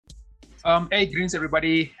Hey, greens,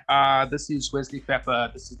 everybody. This is Wesley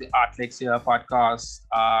Pepper. This is the Art Lexia podcast.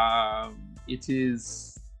 It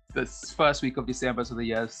is the first week of December, so the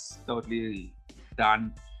year's totally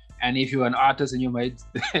done. And if you're an artist and you made,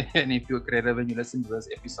 and if you're creative and you listen to this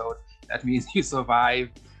episode, that means you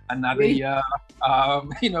survived another year,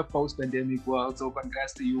 post-pandemic world. So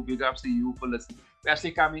congrats to you, big ups to you for listening,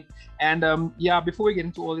 actually coming. And before we get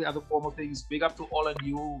into all the other formal things, big up to all of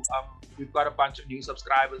you. We've got a bunch of new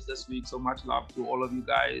subscribers this week, so much love to all of you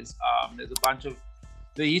guys. There's a bunch of,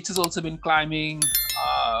 the heat has also been climbing,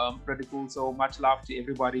 pretty cool. So much love to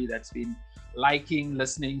everybody that's been liking,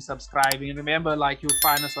 listening, subscribing. And remember, like, you'll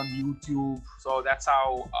find us on YouTube. So that's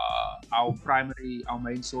our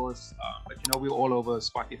main source. But we're all over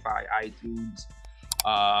Spotify, iTunes,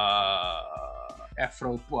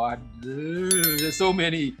 Afropod. There's so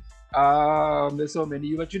many.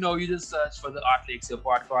 But you just search for the Art Lexia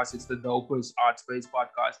podcast. It's the dopest art space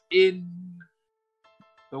podcast in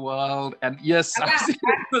the world. And yes, I've said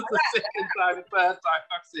it was the second time, the third time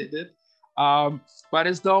I've said it. But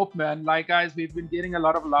it's dope, man. Like, guys, we've been getting a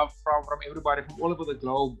lot of love from everybody from all over the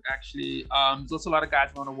globe, actually. There's also a lot of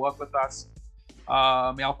guys who want to work with us,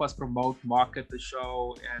 help us promote, market the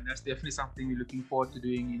show, and that's definitely something we're looking forward to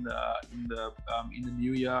doing in the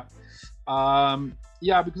new year.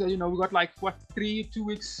 Because we got like 2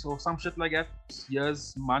 weeks or some shit like that,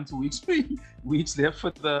 months, weeks left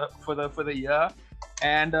for the year.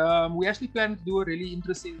 And we actually plan to do a really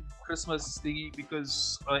interesting Christmas thingy,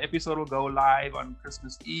 because episode will go live on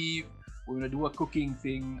Christmas Eve. We're gonna do a cooking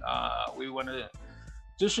thing. We want to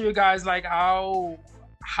just show you guys like how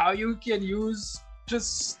you can use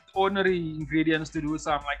just ordinary ingredients to do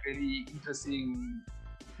something like really interesting.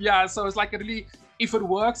 Yeah, so it's like if it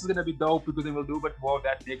works, it's gonna be dope, because then we'll do a bit more of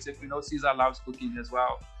that next week. Caesar loves cooking as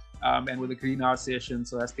well. And with the Green Ankh session,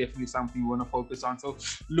 so that's definitely something we want to focus on. So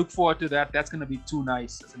look forward to that. That's going to be too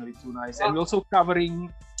nice. And we're also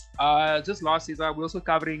covering, just last season, we're also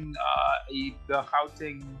covering the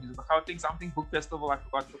Gauteng something book festival. I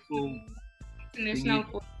forgot the full International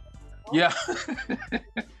Book. Yeah.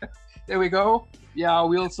 There we go. Yeah,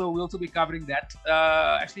 we'll also be covering that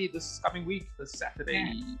actually this coming week, this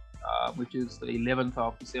Saturday, which is the 11th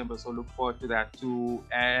of December. So look forward to that too.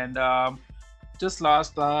 And just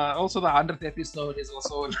last, also the 100th episode is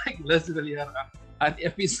also like literally an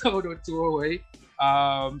episode or two away.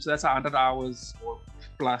 So that's 100 hours or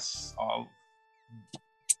plus of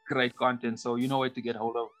great content. So you know where to get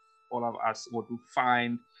hold of all of us, or to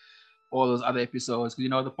find all those other episodes.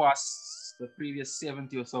 The previous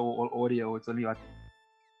 70 or so all audio. It's only like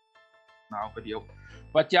now video.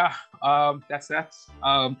 But yeah, that's that.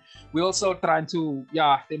 We're also trying to,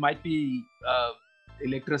 there might be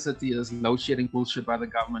electricity is load shedding bullshit by the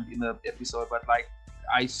government in the episode, but like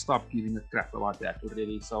I stopped giving a crap about that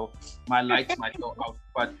already. So my lights might go out,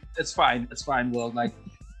 but it's fine. Well, like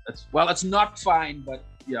it's not fine, but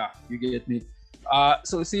yeah, you get me.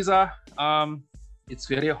 So Caesar, it's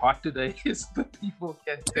very hot today, so the people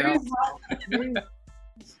can tell.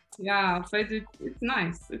 Yeah, but it's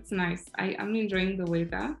nice. It's nice. I'm enjoying the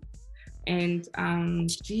weather, and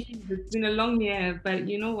it's been a long year, but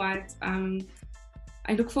you know what?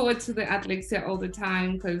 I look forward to the Art Lexia all the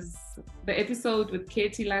time, because the episode with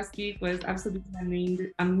Katie last week was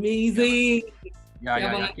absolutely amazing.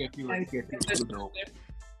 Katie was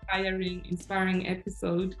inspiring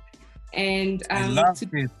episode. And I love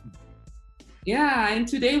it. Yeah, and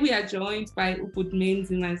today we are joined by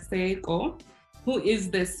Menzi Maseko, who is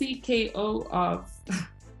the CKO of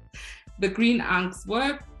the Green Ankh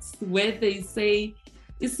Works, where they say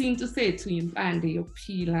isinto sethu yimpande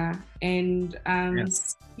yokuphila. And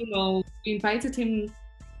we invited him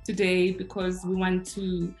today because we want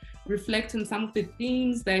to reflect on some of the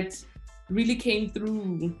themes that really came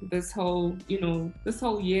through this whole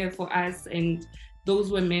year for us, and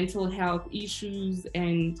those were mental health issues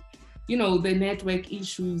and the network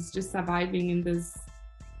issues, just surviving in this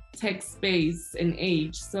tech space and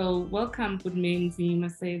age. So welcome, Menzi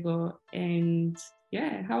Maseko, and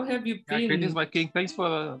how have you been? Greetings, my king. Thanks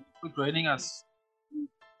for joining us.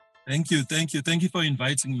 Thank you for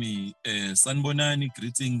inviting me. Sanbonani,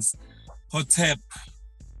 greetings. Hotep.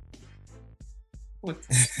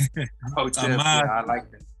 Hotep, I like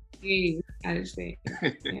it.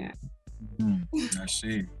 Yeah.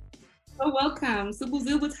 So welcome. So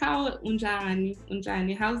how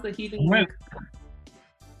unjani? How's the healing work?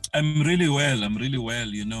 I'm really well,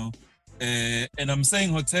 and I'm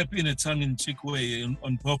saying Hotep in a tongue-in-cheek way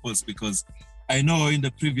on purpose, because I know in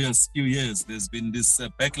the previous few years there's been this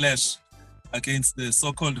backlash against the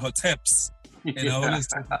so-called Hoteps, and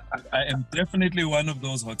I am definitely one of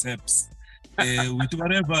those Hoteps.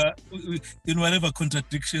 with whatever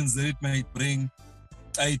contradictions that it might bring.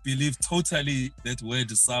 I believe totally that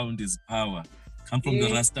word sound is power. Come from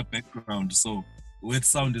the Rasta background, so word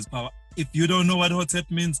sound is power. If you don't know what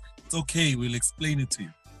Hotep means, it's okay, we'll explain it to you.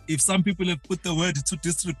 If some people have put the word to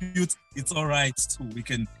disrepute, it's all right too. We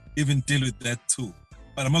can even deal with that too.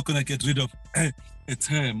 But I'm not gonna get rid of a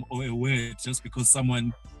term or a word just because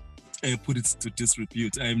someone put it to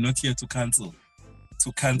disrepute. I am not here to cancel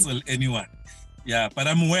anyone. Yeah, but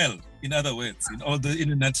I'm well. In other words, in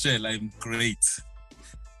a nutshell, I'm great.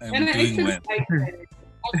 I'm doing well.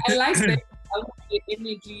 I like that. I like the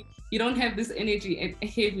energy. You don't have this energy and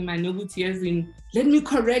heavy manoguti as in, let me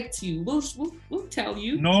correct you. We'll tell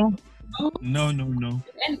you. No.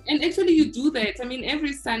 And actually you do that. I mean,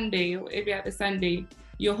 every Sunday or every other Sunday,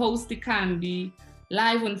 you host the Kambi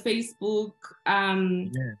live on Facebook.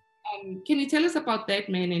 Can you tell us about that,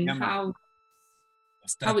 man, and how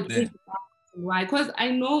it is? Why? Because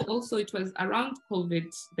I know also it was around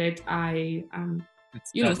COVID that I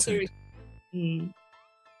seriously.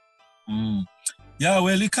 Yeah,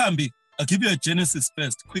 well, it can be. I'll give you a Genesis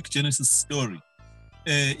first, quick Genesis story.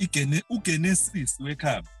 Ugenesis wake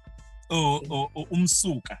up or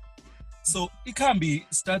umsuka. So it can be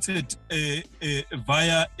started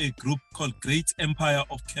via a group called Great Empire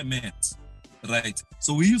of Kemet, right?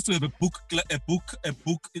 So we used to have a book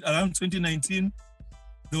around 2019.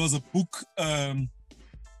 There was a book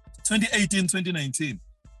 2018, 2019.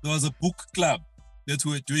 There was a book club that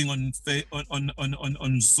we were doing on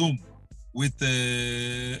Zoom with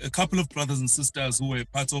a couple of brothers and sisters who were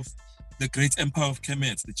part of the Great Empire of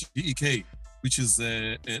Kemet, the GEK, which is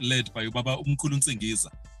led by Baba Umkhulu Ntsengisa.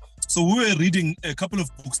 So we were reading a couple of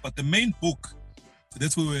books, but the main book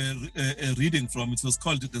that we were reading from, it was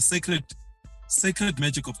called The Sacred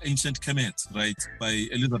Magic of Ancient Kemet, right, by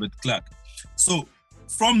Elizabeth Clark. So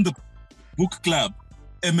from the book club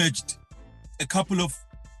emerged a couple of,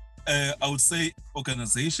 I would say,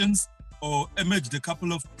 organizations, or emerged a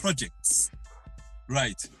couple of projects,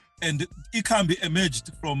 right? And it can be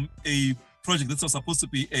emerged from a project that was supposed to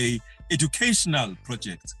be a educational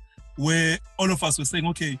project, where all of us were saying,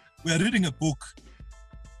 okay, we are reading a book,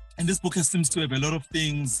 and this book seems to have a lot of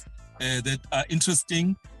things that are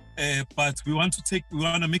interesting, but we want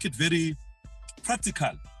to make it very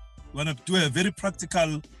practical. We want to do a very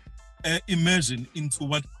practical immersion into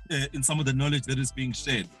what, in some of the knowledge that is being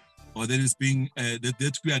shared, or that is being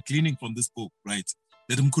that we are gleaning from this book, right?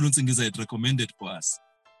 That Mkhulu Ntsengisa had recommended for us.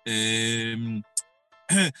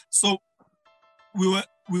 So we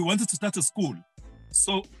wanted to start a school.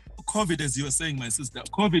 So COVID, as you were saying, my sister,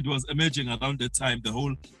 COVID was emerging around that time, the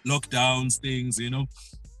whole lockdowns things, you know.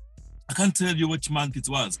 I can't tell you which month it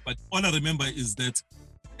was, but all I remember is that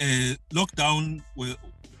lockdown,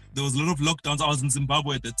 there was a lot of lockdowns. I was in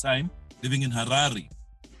Zimbabwe at the time, living in Harare.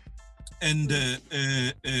 And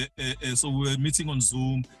so we were meeting on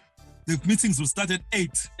Zoom. The meetings will start at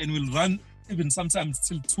 8 and will run even sometimes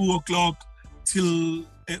till 2 o'clock, till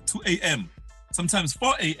 2 a.m., sometimes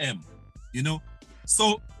 4 a.m., you know.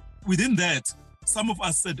 So within that, some of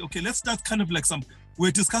us said, okay, let's start kind of like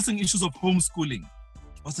we're discussing issues of homeschooling.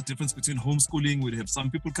 What's the difference between homeschooling? We'd have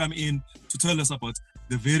some people come in to tell us about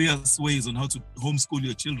the various ways on how to homeschool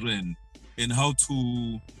your children and how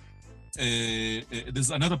to,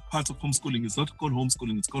 there's another part of homeschooling. It's not called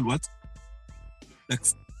homeschooling. It's called what? Like,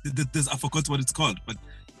 I forgot what it's called, but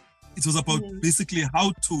it was about basically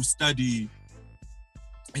how to study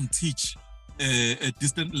and teach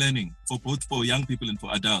distant learning for both for young people and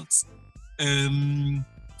for adults.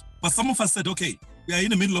 But some of us said, okay, we are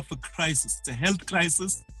in the middle of a crisis. It's a health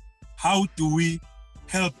crisis. How do we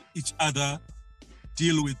help each other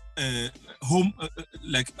deal with home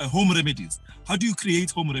remedies? How do you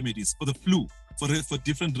create home remedies for the flu, for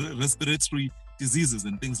different respiratory diseases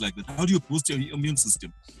and things like that? How do you boost your immune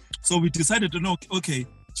system? So we decided to know, okay,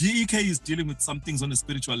 GEK is dealing with some things on a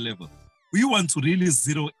spiritual level. We want to really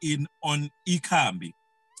zero in on Ikambi.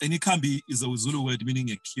 And Ikambi is a Zulu word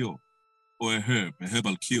meaning a cure or a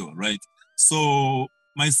herbal cure, right? So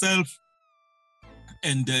myself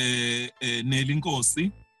and Nelly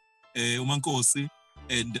Nkosi, Umankosi,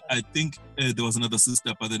 and I think there was another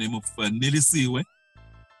sister by the name of Nelly Siwe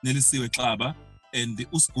Klaba, and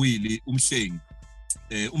Uskwili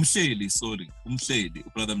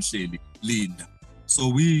brother Msheli, Linda. So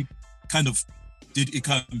we kind of did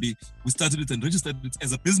Ikambi. We started it and registered it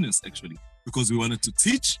as a business, actually, because we wanted to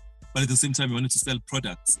teach, but at the same time we wanted to sell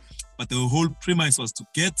products. But the whole premise was to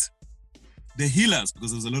get the healers,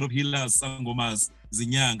 because there's a lot of healers, sangomas,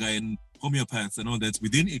 zinyanga, and homeopaths and all that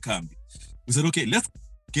within Ikambi. We said, okay, let's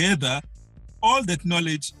gather all that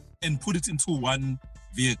knowledge and put it into one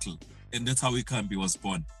vehicle. And that's how Ikambi was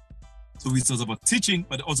born. So it was about teaching,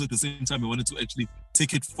 but also at the same time, we wanted to actually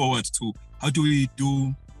take it forward to how do we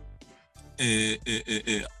do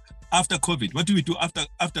after COVID? What do we do after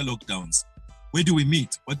lockdowns? Where do we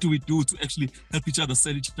meet? What do we do to actually help each other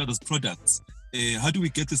sell each other's products? How do we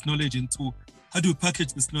get this knowledge how do we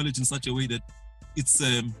package this knowledge in such a way that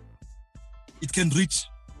it can reach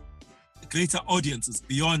greater audiences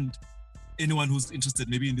beyond anyone who's interested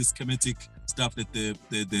maybe in this Kemetic stuff that the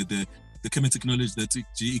Kemetic knowledge that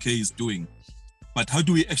GEK is doing. But how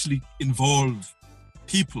do we actually involve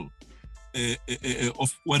people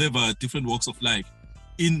of whatever different walks of life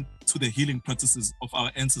into the healing practices of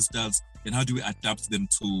our ancestors, and how do we adapt them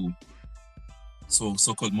to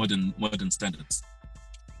so-called modern standards?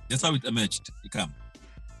 That's how it emerged. Ikam.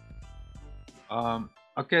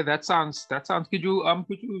 Okay, that sounds. Could you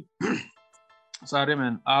sorry,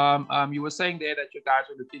 man. You were saying there that you guys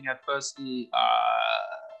were looking at firstly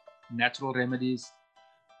natural remedies.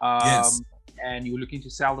 Yes. And you were looking to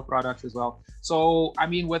sell the products as well. So, I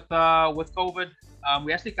mean, with COVID,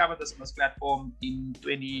 we actually covered this on this platform in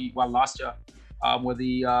last year, with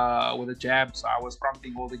the jabs. I was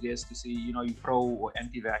prompting all the guests to see, you pro or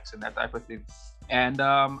anti-vax and that type of thing. And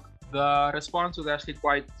the response was actually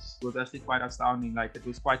quite astounding. Like, it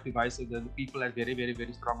was quite divisive. The people had very, very,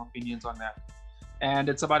 very strong opinions on that. And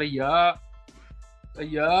it's about a year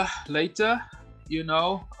later,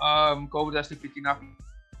 COVID is actually picking up,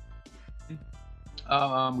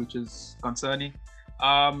 which is concerning.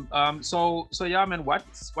 So yeah, man, what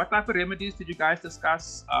type of remedies did you guys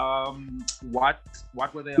discuss? What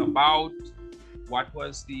were they about? What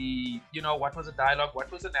was the dialogue?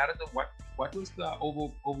 What was the narrative? What was the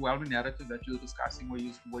overwhelming narrative that you were discussing?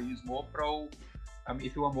 Were you more pro?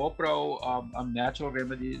 If you were more pro natural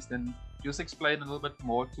remedies, then just explain a little bit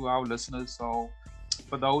more to our listeners. So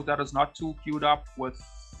for those that is not too queued up with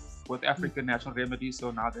African natural remedies,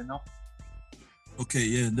 so now they know. Okay,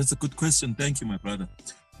 yeah, that's a good question. Thank you, my brother.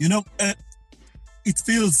 It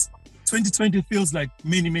feels 2020 feels like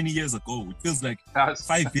many, many years ago. It feels like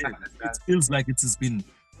 5 years. It feels like it's been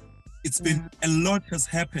a lot has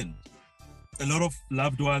happened. A lot of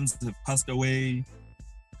loved ones have passed away.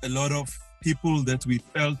 A lot of people that we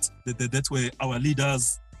felt that were our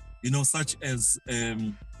leaders, such as a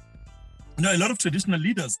lot of traditional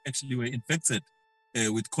leaders actually were infected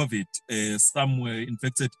with COVID. Some were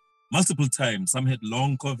infected multiple times. Some had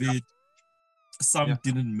long COVID. Some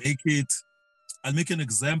didn't make it. I'll make an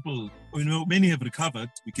example. Many have recovered.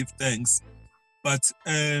 We give thanks. But,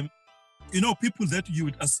 people that you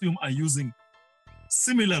would assume are using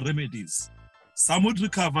similar remedies. Some would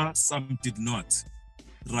recover, some did not.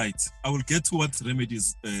 Right. I will get to what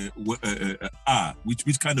remedies are,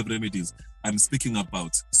 which kind of remedies I'm speaking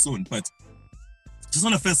about soon. But just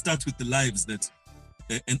want to first start with the lives that,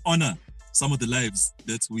 and honor some of the lives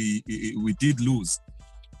that we did lose.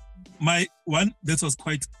 My one that was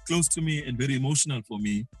quite close to me and very emotional for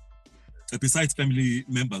me, besides family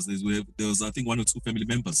members, there was I think 1 or 2 family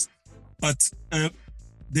members, but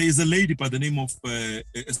there is a lady by the name of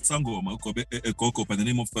Sangoma, a Gogo by the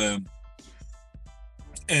name of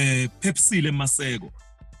Menzi Maseko.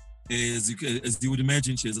 As you would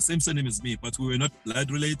imagine, she has the same surname as me, but we were not blood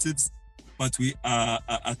relatives, but we are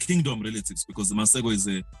kingdom relatives because the Maseko is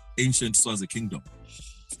an ancient Swazi kingdom.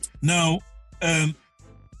 Now,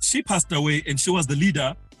 she passed away, and she was the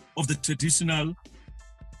leader of the traditional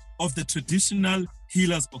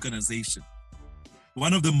healers organization,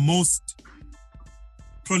 one of the most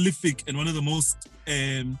prolific and one of the most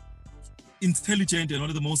intelligent and one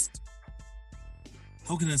of the most,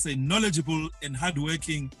 how can I say, knowledgeable and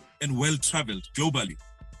hardworking and well-traveled globally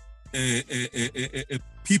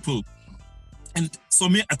people. And so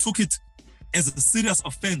I took it as a serious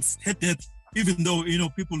offense, her death, even though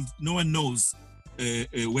no one knows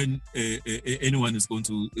when anyone is going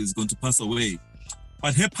to pass away.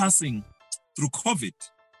 But her passing through COVID,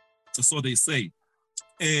 so they say,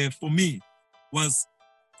 for me was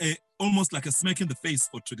almost like a smack in the face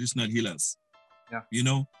for traditional healers.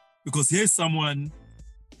 Yeah. Because here's someone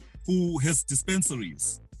who has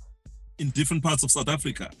dispensaries in different parts of South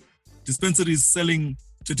Africa, dispensaries selling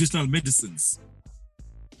traditional medicines.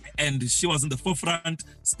 And she was in the forefront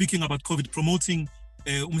speaking about COVID, promoting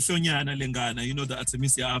Umhlonyana Lengana, the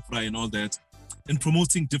Artemisia Afra and all that, and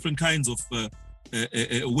promoting different kinds of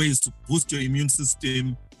ways to boost your immune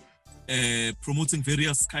system, promoting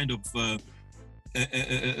various kind of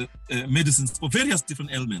medicines for various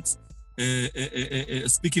different ailments,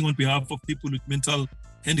 speaking on behalf of people with mental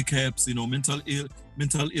handicaps,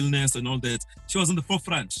 mental illness and all that. She was in the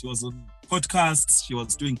forefront. She was on podcasts. She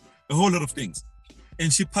was doing a whole lot of things.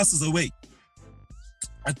 And she passes away.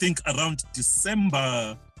 I think around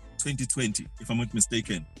December 2020, if I'm not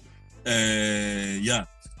mistaken. Yeah.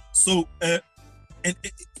 So, and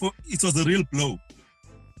it was a real blow.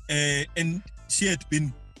 And she had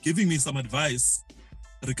been giving me some advice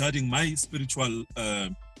regarding my spiritual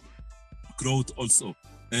growth also.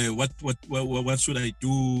 What should I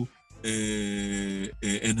do? And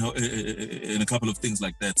a couple of things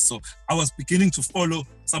like that. So I was beginning to follow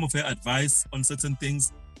some of her advice on certain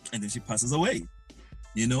things, and then she passes away.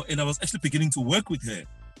 You know, and I was actually beginning to work with her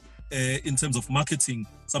in terms of marketing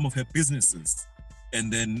some of her businesses,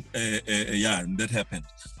 and then and that happened.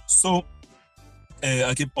 So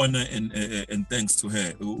I give honor and thanks to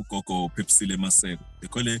her, Gogo Pepsile Maseko. They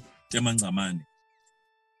call it Temanzamani.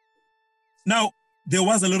 Now, there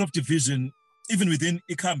was a lot of division, even within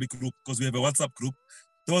Ikambi group, because we have a WhatsApp group.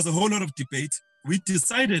 There was a whole lot of debate. We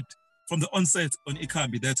decided from the onset on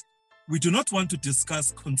Ikambi that we do not want to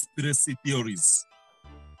discuss conspiracy theories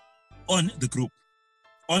on the group,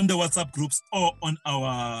 on the WhatsApp groups, or on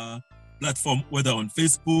our platform, whether on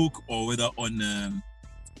Facebook or whether on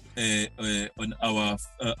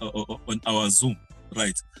our Zoom,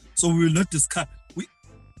 right? So we will not discuss.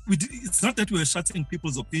 It's not that we are shutting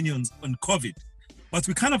people's opinions on COVID, but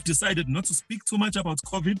we kind of decided not to speak too much about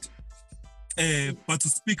COVID, but to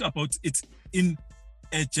speak about it in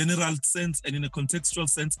a general sense and in a contextual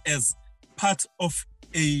sense as part of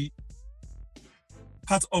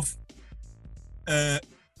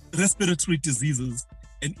respiratory diseases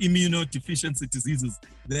and immunodeficiency diseases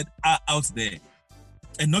that are out there,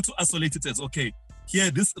 and not to isolate it as, okay,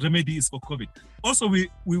 here, this remedy is for COVID. Also, we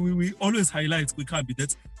always highlight, we can't be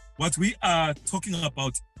that what we are talking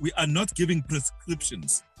about, we are not giving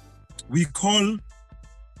prescriptions. We call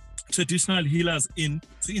traditional healers in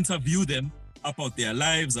to interview them about their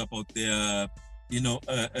lives, about their,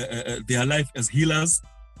 their life as healers,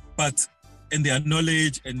 and their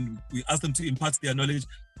knowledge, and we ask them to impart their knowledge.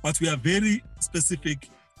 But we are very specific.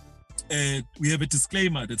 We have a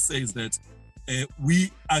disclaimer that says that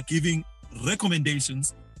we are giving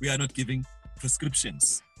recommendations. We are not giving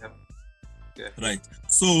prescriptions. Yep. Yeah. Right.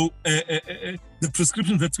 So the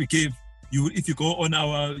prescriptions that we gave, if you go on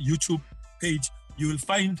our YouTube page, you will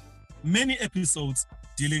find many episodes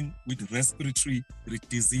dealing with respiratory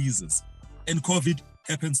diseases, and COVID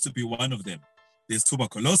happens to be one of them. There's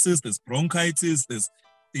tuberculosis, there's bronchitis, there's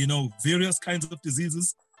various kinds of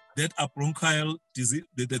diseases that are bronchial disease,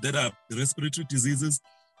 that are respiratory diseases,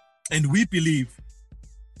 and we believe,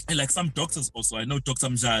 and like some doctors also, I know Dr.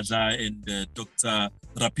 Mjaja and Dr.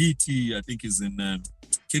 Rapiti, I think is in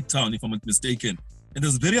Cape Town, if I'm not mistaken, and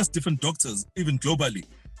there's various different doctors, even globally,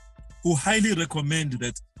 who highly recommend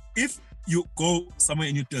that if you go somewhere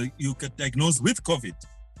and you get diagnosed with COVID,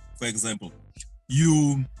 for example,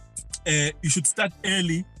 you should start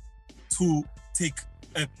early to take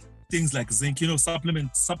things like zinc,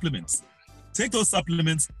 supplements. Take those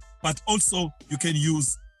supplements, but also you can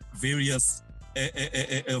use various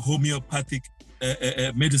homeopathic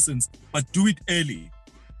medicines, but do it early.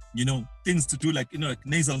 Things to do like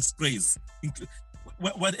nasal sprays,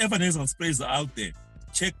 whatever nasal sprays are out there.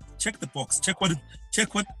 Check the box. Check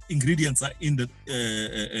what ingredients are in the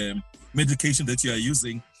medication that you are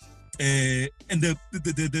using. And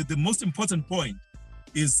the most important point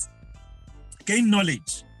is gain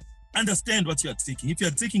knowledge. Understand what you are taking. If you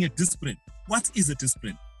are taking a disprin, what is a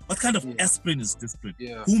disprin? What kind of aspirin is disprin?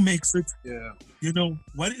 Yeah. Who makes it? Yeah.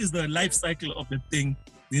 What is the life cycle of the thing?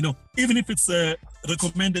 Even if it's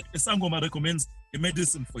recommended, a Sangoma recommends a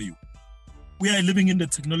medicine for you. We are living in the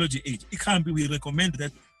technology age. It can't be we recommend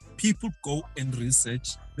that people go and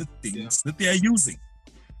research the things that they are using.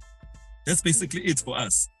 That's basically it for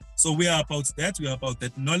us. So we are about that. We are about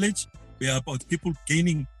that knowledge. We are about people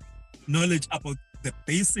gaining knowledge about the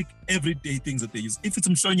basic everyday things that they use. If it's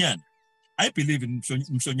Mshonyan, I believe in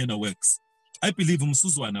Mshonyana works. I believe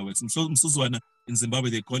Msuzwana works. Msuzwana in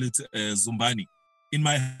Zimbabwe, they call it Zumbani. In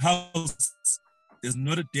my house, there's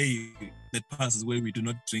not a day that passes where we do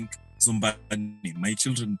not drink Zumbani. My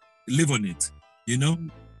children live on it,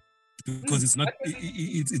 because it's not.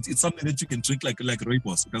 It's something that you can drink like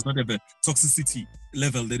rooibos. It does not have a toxicity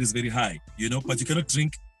level that is very high, But you cannot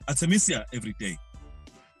drink Artemisia every day.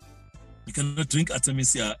 You cannot drink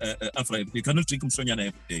Artemisia after every day. You cannot drink Mshonyana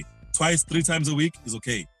every day. 2-3 times a week is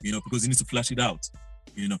okay, because you need to flush it out,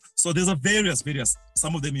 So there's a various.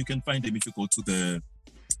 Some of them you can find them if you go to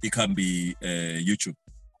it can be YouTube.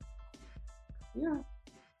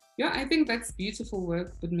 Yeah, I think that's beautiful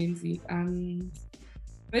work with Menzi.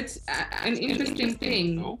 But an interesting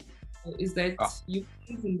thing is that you're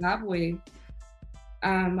in Zimbabwe,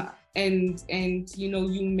 and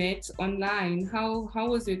you met online. How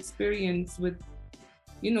was your experience with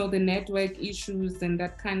the network issues and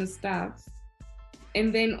that kind of stuff.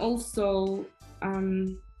 And then also,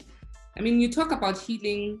 you talk about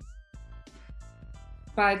healing,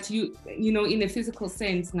 but in a physical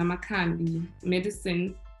sense, ngamakhambi,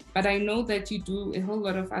 medicine, but I know that you do a whole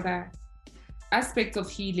lot of other aspects of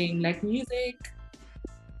healing, like music.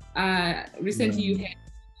 Recently you had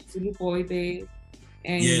Zulu Boy there,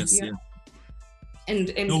 and and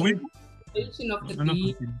the of the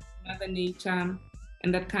bee, Mother Nature,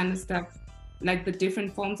 and that kind of stuff, like the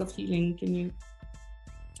different forms of healing. Can you?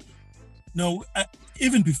 No,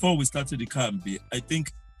 even before we started the Kambi, I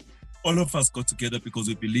think all of us got together because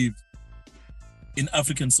we believe in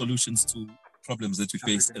African solutions to problems that we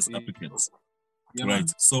face as Africans, right?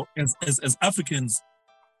 So as Africans,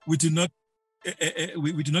 we do not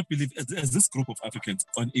believe as this group of Africans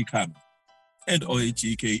on ICAM and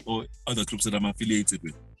OAGK or other groups that I'm affiliated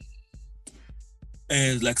with.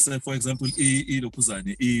 Like, say, for example, the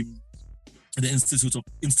Institute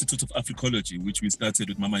of Africology, which we started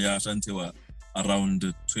with Mama Yashantewa around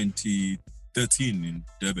 2013 in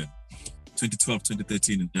Durban, 2012,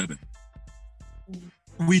 2013 in Durban.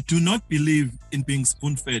 We do not believe in being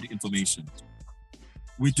spoon-fed information.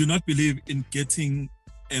 We do not believe in getting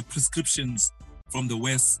prescriptions from the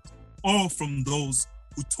West or from those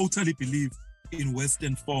who totally believe in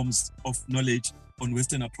Western forms of knowledge, on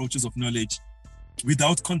Western approaches of knowledge,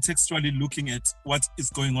 without contextually looking at what is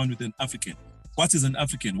going on with an African. What is an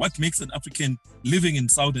African? What makes an African living in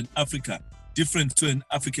Southern Africa different to an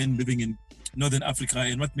African living in Northern Africa,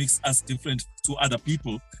 and what makes us different to other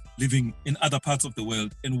people living in other parts of the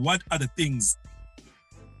world, and what are the things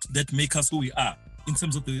that make us who we are in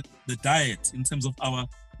terms of the diet, in terms of our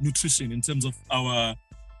nutrition, in terms of our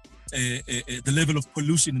the level of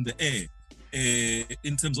pollution in the air,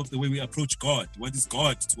 in terms of the way we approach God. What is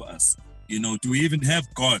God to us? Do we even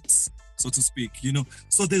have gods, so to speak?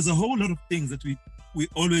 So there's a whole lot of things that we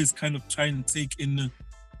always kind of try and take in,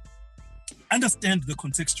 understand the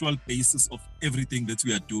contextual basis of everything that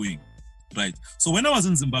we are doing, right? So when I was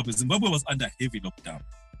in Zimbabwe was under heavy lockdown.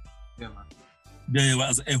 Yeah, man. There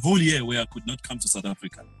was a whole year where I could not come to South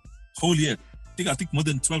Africa. Whole year. I think more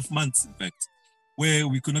than 12 months, in fact, where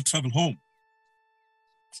we could not travel home.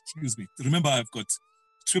 Excuse me. Remember, I've got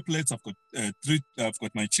triplets, I've got I've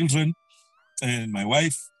got my children and my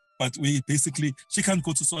wife, but she can't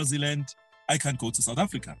go to Swaziland, I can't go to South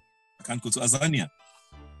Africa, I can't go to Azania.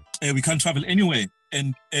 We can't travel anywhere,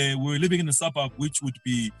 and we're living in a suburb which would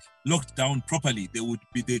be locked down properly. There would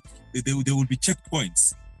be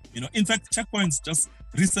checkpoints. In fact, checkpoints just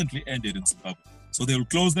recently ended in Zimbabwe, so they'll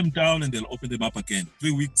close them down and they'll open them up again.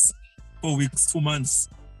 3 weeks, 4 weeks, 2 months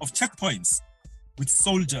of checkpoints with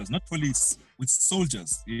soldiers, not police, with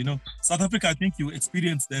soldiers. South Africa, I think you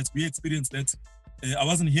experienced that. We experienced that. I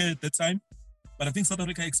wasn't here at that time, but I think South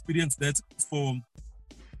Africa experienced that for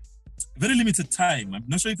very limited time. I'm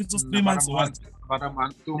not sure if it was 3 months or what. About a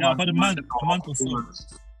month, 2 months. Yeah, about a month or so.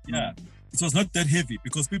 Yeah, it was not that heavy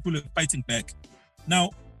because people were fighting back.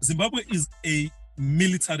 Now, Zimbabwe is a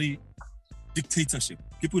military dictatorship.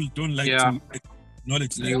 People don't like to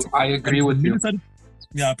acknowledge that. I agree with you.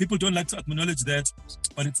 Yeah, people don't like to acknowledge that,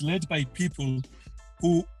 but it's led by people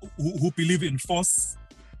who believe in force,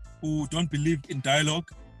 who don't believe in dialogue,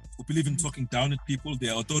 who believe in talking down at people. They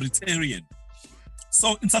are authoritarian.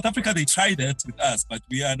 So in South Africa, they try that with us, but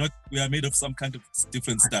we are not. We are made of some kind of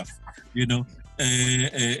different stuff. We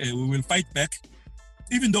will fight back,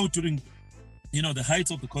 even though during, the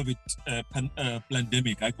height of the COVID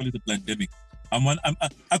pandemic, I call it a pandemic.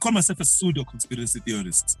 I call myself a pseudo conspiracy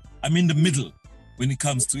theorist. I'm in the middle when it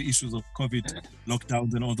comes to issues of COVID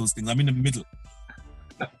lockdowns and all those things. I'm in the middle.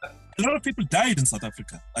 A lot of people died in South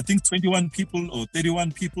Africa. I think 21 people or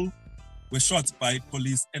 31 people were shot by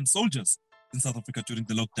police and soldiers in South Africa during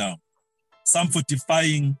the lockdown. Some for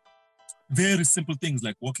defying very simple things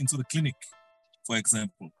like walking to the clinic, for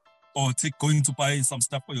example, or going to buy some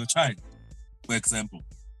stuff for your child, for example,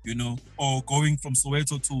 or going from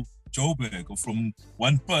Soweto to Joburg, or from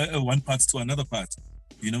one part to another part,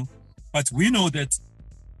 But we know that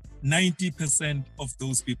 90% of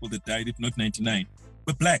those people that died, if not 99,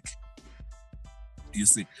 were Black. You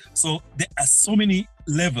see, so there are so many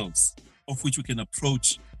levels of which we can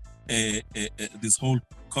approach this whole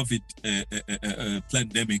COVID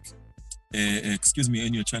pandemic. Excuse me,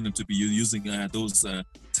 on your channel to be using those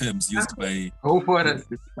terms used by proper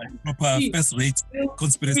first-rate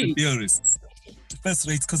conspiracy theorists.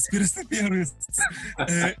 First-rate conspiracy theorists,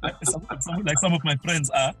 like some of my friends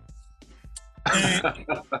are.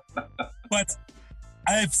 But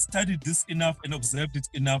I've studied this enough and observed it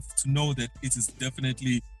enough to know that it is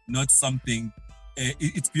definitely not something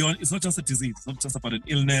it's beyond. It's not just a disease. It's not just about an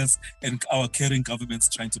illness and our caring governments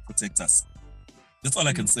trying to protect us. That's all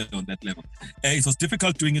I can say on that level. It was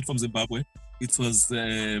difficult doing it from Zimbabwe. It was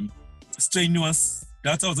strenuous.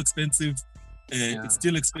 Data was expensive. It's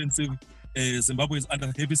still expensive. Zimbabwe is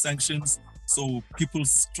under heavy sanctions, so people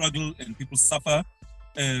struggle and people suffer.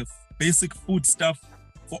 Basic food stuff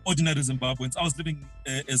for ordinary Zimbabweans. I was living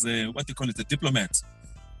as a diplomat,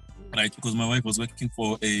 right? Because my wife was working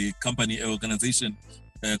for a company, an organization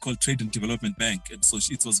called Trade and Development Bank, and so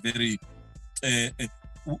it was very.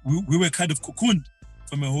 We were kind of cocooned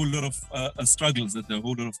from a whole lot of struggles that a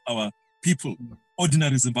whole lot of our people,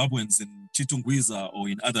 ordinary Zimbabweans in Chitungwiza or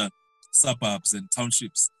in other suburbs and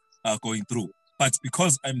townships are going through. But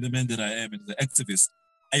because I'm the man that I am and the activist,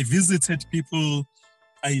 I visited people,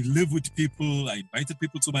 I live with people, I invited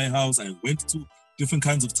people to my house, I went to different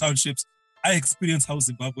kinds of townships. I experienced how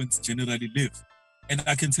Zimbabweans generally live. And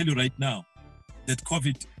I can tell you right now that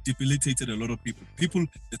COVID debilitated a lot of people. People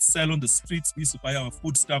that sell on the streets, we used to buy our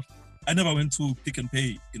food stuff. I never went to Pick and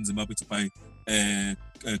Pay in Zimbabwe to buy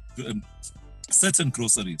certain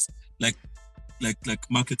groceries, like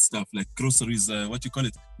market stuff, like groceries,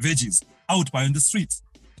 veggies. I would buy on the streets.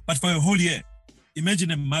 But for a whole year, imagine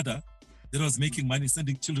a mother that was making money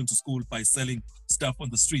sending children to school by selling stuff on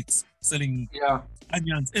the streets, selling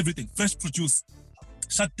onions, everything, fresh produce,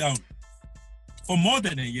 shut down for more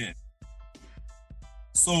than a year.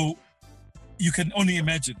 So you can only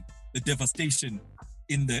imagine the devastation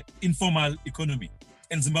in the informal economy.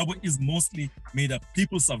 And Zimbabwe is mostly made up,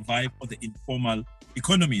 people survive on the informal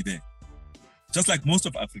economy there, just like most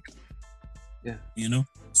of Africa. Yeah. You know,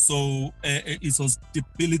 so it was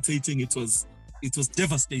debilitating, it was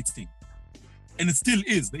devastating. And it still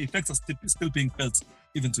is. The effects are still being felt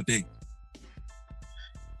even today.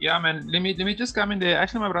 Yeah, man. Let me just come in there.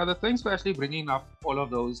 Actually, my brother, thanks for actually bringing up all of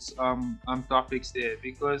those topics there,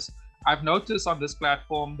 because I've noticed on this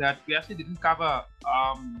platform that we actually didn't cover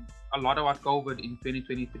a lot about COVID in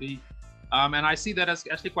 2023, and I see that as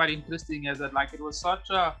actually quite interesting, as that like it was such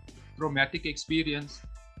a traumatic experience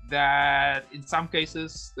that in some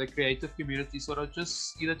cases the creative community sort of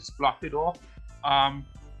just either just blocked it off.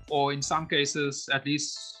 Or in some cases, at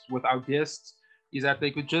least with our guests, is that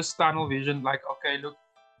they could just tunnel vision, like, okay, look,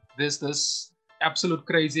 there's this absolute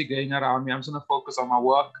crazy going around me. I'm just gonna focus on my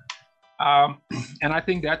work. And I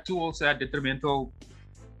think that too also had detrimental.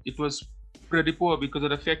 It was pretty poor because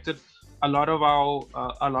it affected a lot of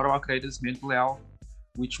our creators' mental health,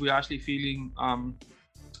 which we're actually feeling.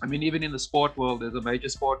 I mean, even in the sport world, there's a major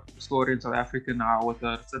sport story in South Africa now with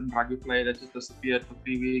a certain rugby player that just disappeared for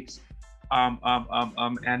 3 weeks. And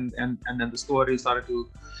then the story started to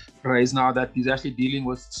rise now that he's actually dealing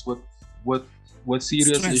with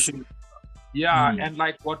serious Stress. issues. Yeah, and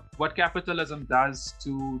like what capitalism does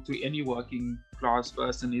to any working class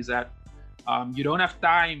person is that you don't have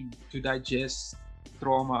time to digest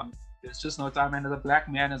trauma. There's just no time. And as a black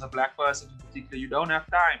man, as a black person in particular, you don't have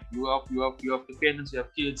time. You have dependents, you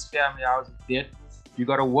have kids, family, house, debt. You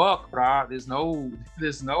gotta work, bruh. There's no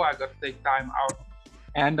I gotta take time out.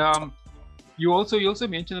 And you also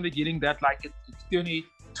mentioned in the beginning that like it's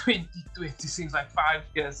 2020 seems like 5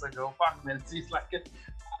 years ago. Fuck, man, it seems like it.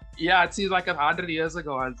 Yeah, it seems like 100 years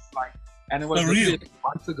ago. It's like, and it was real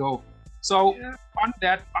months ago. So on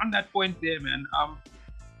that point there, man,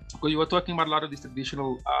 because you were talking about a lot of these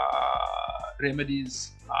traditional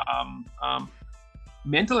remedies.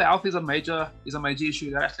 Mental health is a major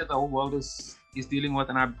issue that actually the whole world is dealing with,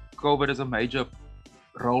 and COVID is a major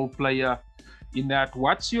role player in that.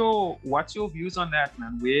 What's your views on that,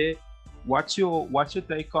 man? What's your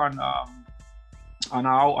take on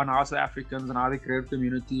how South Africans and how the creative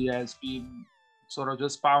community has been sort of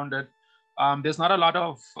just founded? There's not a lot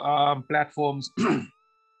of platforms.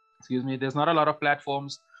 Excuse me. There's not a lot of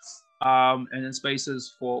platforms and then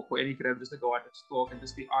spaces for any creative just to go out and talk and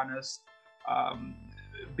just be honest.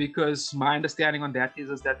 Because my understanding on that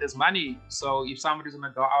is that there's money. So if somebody's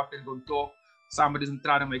gonna go out and go talk, somebody's gonna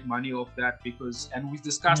try to make money off that, and we've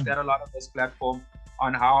discussed that a lot on this platform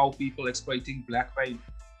on how people exploiting black pain,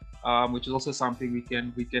 which is also something we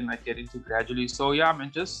can like get into gradually. So yeah,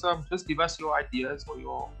 man, just give us your ideas or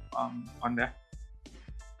your on that,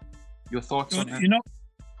 your thoughts on that. You know,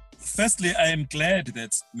 firstly, I am glad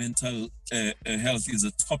that mental health is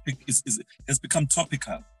a topic has become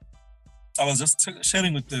topical. I was just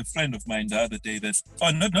sharing with a friend of mine the other day that,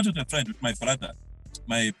 not with a friend, with my brother,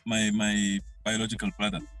 my biological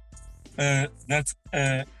brother, that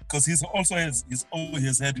because he's also has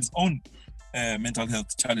had his own mental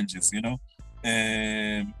health challenges, you know,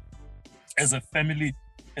 as a family,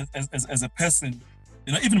 as a person,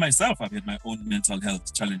 you know, even myself, I've had my own mental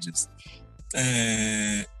health challenges.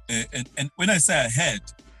 And when I say ahead,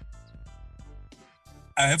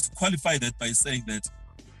 I have to qualify that by saying that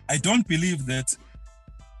I don't believe that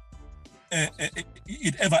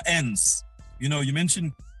it ever ends. You know, you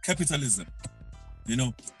mentioned capitalism. You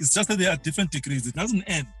know, it's just that there are different degrees. It doesn't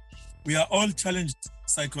end. We are all challenged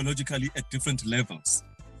psychologically at different levels.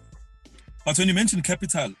 But when you mention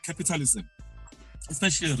capitalism,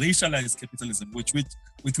 especially racialized capitalism, with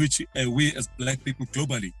which we as Black people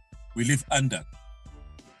globally, we live under,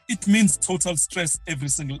 it means total stress every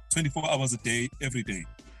single 24 hours a day, every day.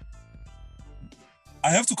 I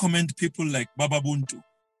have to commend people like Baba Buntu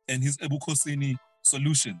and his Ebukhosini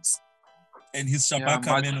solutions and his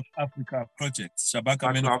Shabaka Men of Africa project,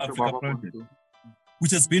 Shabaka Men of Africa project,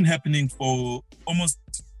 which has been happening for almost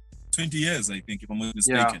 20 years, I think, if I'm not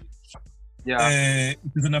mistaken. It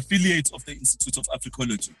is an affiliate of the Institute of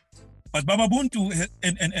Africology. But Baba Buntu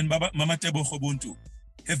and Mama Tebogo Buntu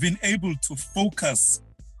have been able to focus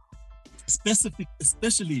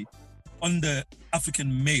especially on the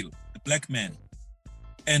African male, the Black man,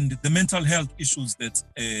 and the mental health issues that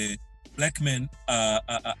Black men are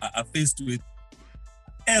faced with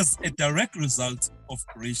as a direct result of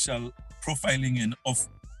racial profiling and of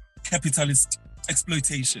capitalist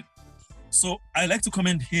exploitation. So I like to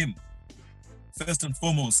commend him, first and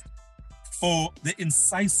foremost, for the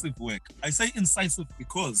incisive work. I say incisive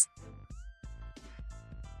because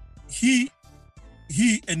he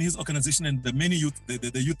and his organization and the many youth,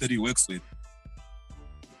 the youth that he works with,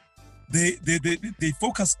 they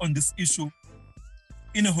focus on this issue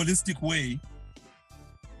in a holistic way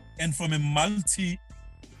and from a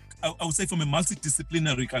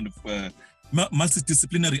multidisciplinary kind of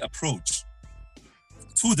multidisciplinary approach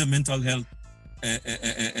to the mental health,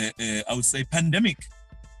 I would say, pandemic,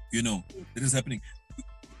 you know, that is happening.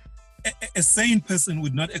 A sane person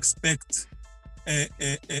would not expect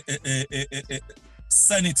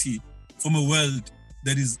sanity from a world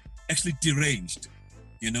that is actually deranged,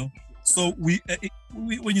 you know. So we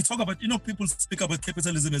when you talk about, you know, people speak about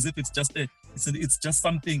capitalism as if it's just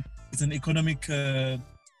something, it's an economic,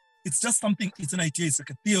 it's just something, it's an idea, it's like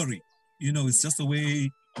a theory, you know, it's just a way,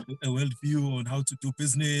 a worldview on how to do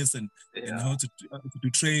business and how to do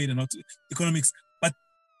trade and how to economics. But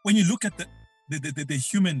when you look at the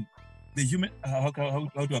human, how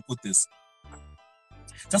do I put this?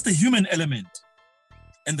 Just the human element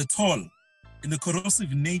and the toll and the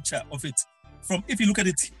corrosive nature of it. From, if you look at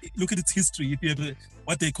its history, if you have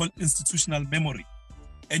what they call institutional memory,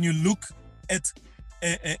 and you look at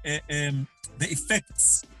the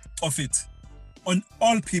effects of it on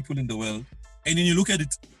all people in the world, and then you look at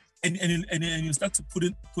it, and you start to put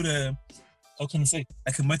a how can I say,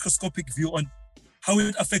 like a microscopic view on how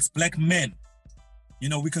it affects Black men. You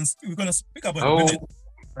know, we're gonna speak about women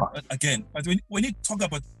again, but when you talk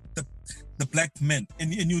about the Black men,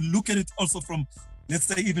 and you look at it also from, let's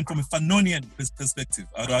say, even from a Fanonian perspective,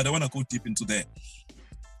 I don't want to go deep into there,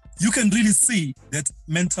 you can really see that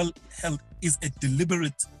mental health is a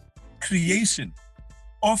deliberate creation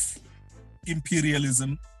of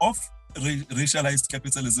imperialism, of racialized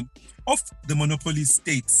capitalism, of the monopoly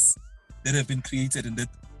states that have been created and that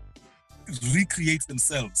recreate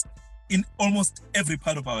themselves in almost every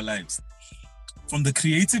part of our lives. From the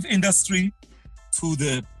creative industry to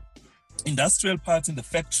the industrial parts, in the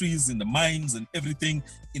factories, in the mines and everything,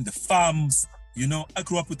 in the farms. You know, I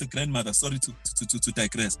grew up with a grandmother, sorry to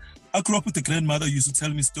digress. I grew up with a grandmother who used to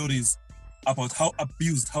tell me stories about how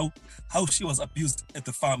she was abused at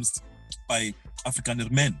the farms by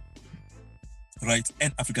Afrikaner men, right?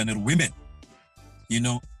 And Afrikaner women, you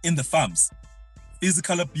know, in the farms.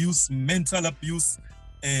 Physical abuse, mental abuse,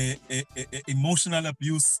 emotional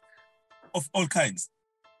abuse of all kinds.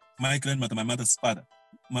 My grandmother, my mother's father,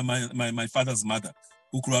 my father's mother,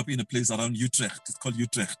 who grew up in a place around Utrecht. It's called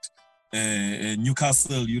Utrecht,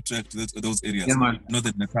 Newcastle, Utrecht, those areas,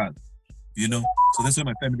 Northern Natal, you know. So that's where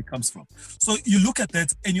my family comes from. So you look at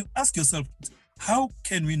that and you ask yourself, how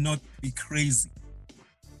can we not be crazy?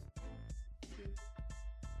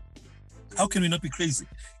 How can we not be crazy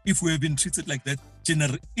if we have been treated like that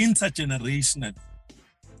intergenerationally?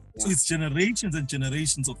 So it's generations and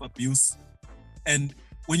generations of abuse. And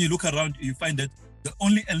when you look around, you find that the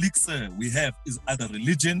only elixir we have is either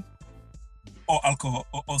religion or alcohol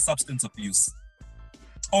or substance abuse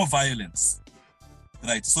or violence,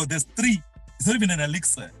 right? So there's three. It's not even an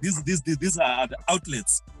elixir. These are the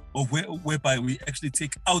outlets of whereby we actually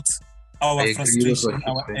take out our frustration,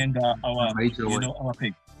 our anger, our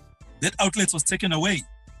pain. That outlet was taken away.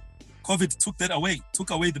 COVID took that away.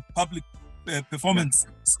 Took away the public performance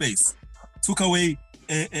space. Took away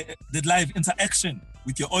the live interaction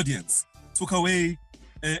with your audience. Took away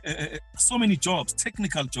so many jobs,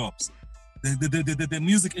 technical jobs. The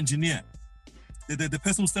music engineer, the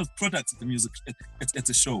person who sells products at the music at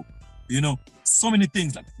the show. You know, so many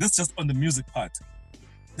things. Like that's just on the music part.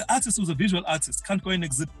 The artist who's a visual artist can't go and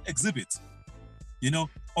exhibit. You know,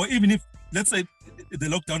 or even if, let's say, the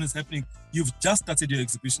lockdown is happening, you've just started your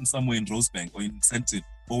exhibition somewhere in Rosebank or in Sandton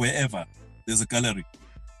or wherever there's a gallery.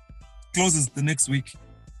 Closes the next week.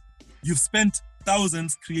 You've spent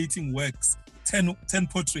thousands creating works, 10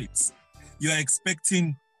 portraits. You are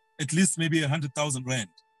expecting at least maybe 100,000 rand,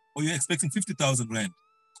 or you're expecting 50,000 rand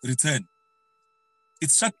return.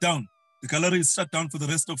 It's shut down. The gallery is shut down for the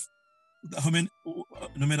rest of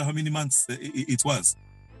no matter how many months it was.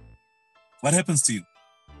 What happens to you?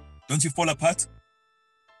 Don't you fall apart?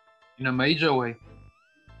 In a major way.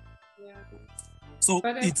 Yeah. So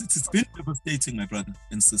it's been devastating, my brother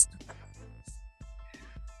and sister.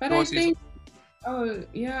 But I think,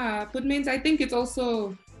 but means I think it's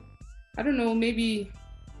also, I don't know, maybe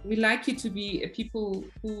we like you to be a people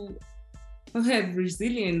who have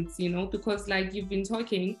resilience, you know, because like you've been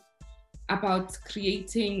talking about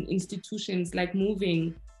creating institutions, like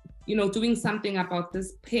moving, you know, doing something about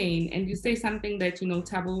this pain. And you say something that, you know,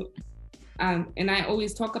 Thabo, and I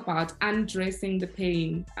always talk about undressing the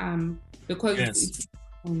pain, because yes.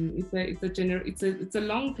 it's a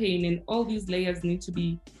long pain, and all these layers need to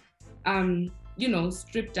be, you know,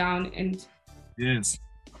 stripped down. And yes,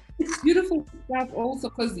 it's beautiful stuff also,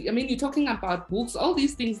 because I mean, you're talking about books, all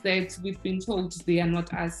these things that we've been told they are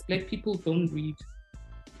not us. Black people don't read,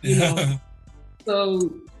 you know.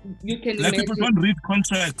 So you can Black people don't read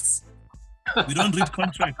contracts. We don't read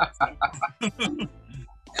contracts.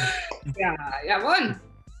 yeah, one.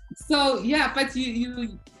 So yeah, but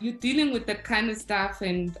you're dealing with that kind of stuff,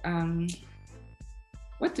 and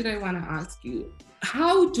what did I want to ask you?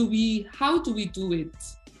 How do we do it?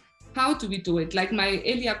 How do we do it? Like my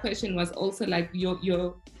earlier question was also like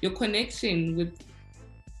your connection with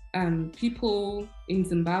people in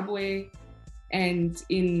Zimbabwe and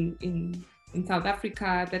in South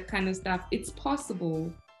Africa, that kind of stuff. It's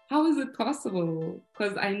possible. How is it possible?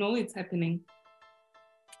 Because I know it's happening.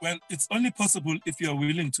 Well, it's only possible if you are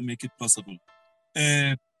willing to make it possible.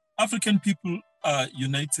 African people are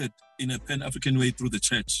united in a Pan-African way through the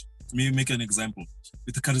church. Let me make an example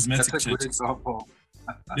with the charismatic churches. Good example.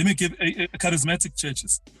 Let me give a charismatic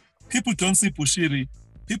churches. People don't say Pushiri.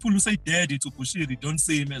 People who say daddy to Pushiri don't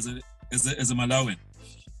see him as a Malawian.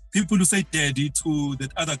 People who say daddy to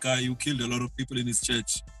that other guy who killed a lot of people in his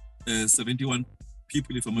church, 71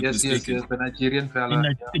 people, if I'm not mistaken. Yes, the Nigerian fella.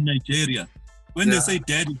 In Nigeria. When they say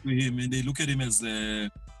daddy to him and they look at him as a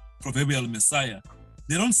proverbial messiah,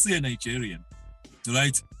 they don't see a Nigerian,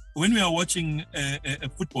 right? When we are watching a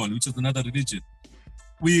football, which is another religion,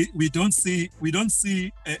 we don't see a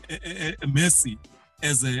Messi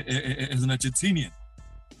as an Argentinian.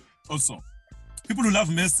 Also, people who love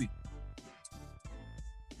Messi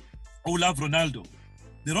or who love Ronaldo,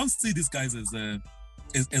 they don't see these guys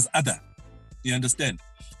as other. You understand?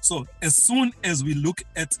 So as soon as we look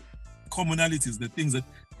at commonalities, the things that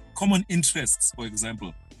common interests, for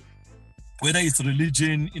example, whether it's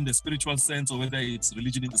religion in the spiritual sense or whether it's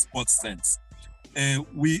religion in the sports sense, the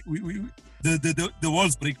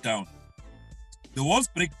walls break down. The walls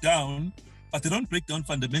break down, but they don't break down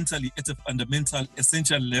fundamentally at a fundamental,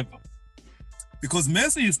 essential level. Because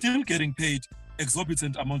Messi is still getting paid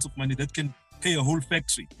exorbitant amounts of money that can pay a whole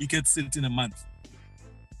factory. He gets it in a month.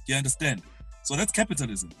 You understand? So that's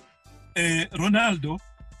capitalism. Ronaldo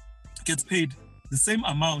gets paid the same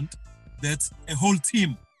amount that a whole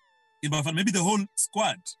team in Bafana, maybe the whole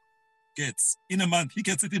squad gets in a month. He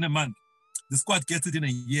gets it in a month. The squad gets it in a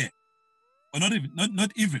year. Or not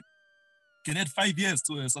even. Can add 5 years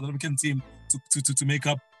to a South African team to make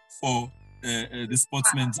up for the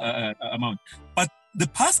sportsman's amount. But the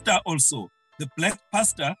pastor also, the black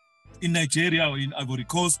pastor in Nigeria or in Ivory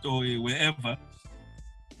Coast or wherever,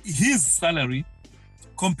 his salary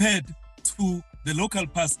compared to the local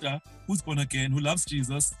pastor who's born again, who loves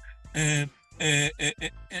Jesus, and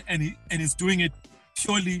is doing it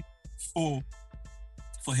purely for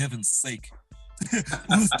heaven's sake.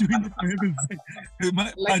 Who's doing it for heaven's sake?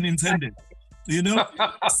 Pun intended. You know?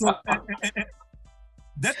 So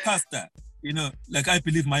that pastor, you know, like I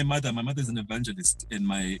believe my mother is an evangelist, and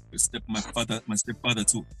my stepfather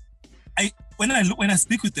too. When I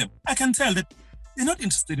speak with them, I can tell that they're not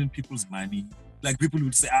interested in people's money. Like people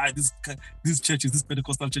would say, these churches, these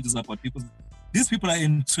Pentecostal churches are about people. These people are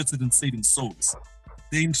interested in saving souls.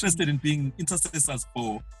 They're interested in being intercessors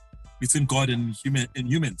between God and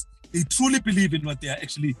humans. They truly believe in what they are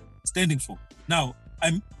actually standing for. Now,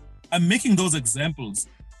 I'm making those examples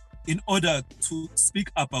in order to speak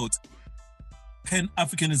about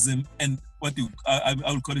Pan-Africanism and what I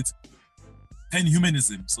would call it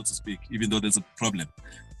pan-humanism, so to speak, even though there's a problem.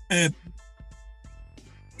 In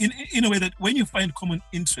a way that when you find common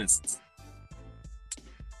interests,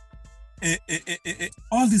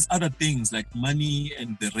 all these other things like money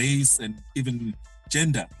and the race and even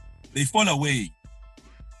gender, they fall away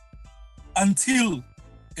until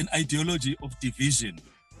an ideology of division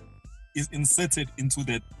is inserted into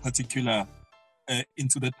that particular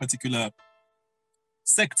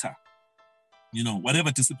sector,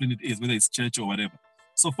 whatever discipline it is, whether it's church or whatever.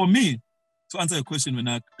 So for me, to answer your question,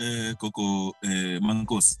 Koko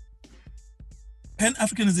Mankos,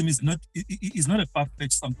 Pan-Africanism is not a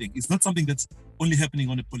far-fetched something. It's not something that's only happening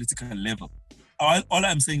on a political level. All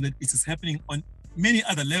I'm saying that it is happening on many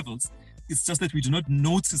other levels. It's just that we do not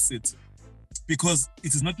notice it because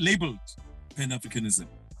it is not labeled Pan-Africanism.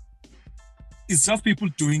 It's just people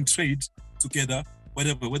doing trade together,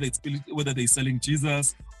 whether they're selling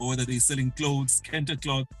Jesus or whether they're selling clothes, Kente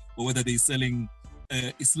cloth, or whether they're selling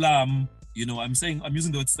Islam. I'm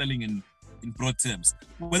using the word selling in broad terms.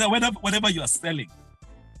 Whatever you are selling,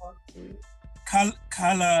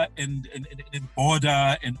 color and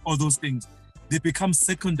border and all those things, they become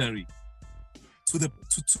secondary to the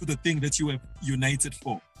thing that you have united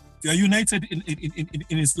for. If you are united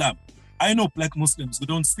in Islam, I know Black Muslims who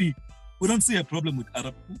don't see a problem with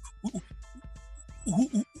Arab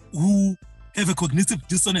who have a cognitive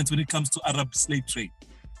dissonance when it comes to Arab slave trade.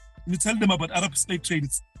 When you tell them about Arab slave trade,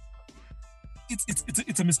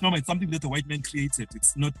 it's a misnomer. It's something that the white man created.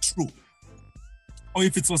 It's not true. Or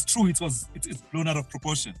if it was true, it's blown out of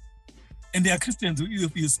proportion. And there are Christians who,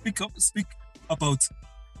 if you speak about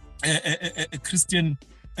a Christian,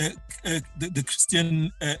 the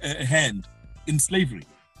Christian hand in slavery,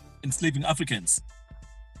 enslaving Africans,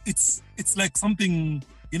 it's like something,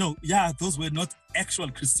 those were not actual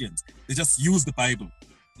Christians. They just used the Bible.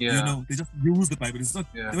 Yeah. They just used the Bible. It's not.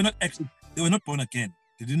 Yeah. They were not born again.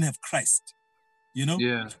 They didn't have Christ.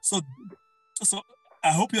 Yeah. So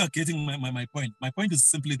I hope you are getting my point. My point is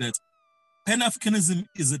simply that Pan-Africanism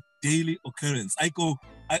is a daily occurrence. I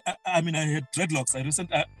had dreadlocks.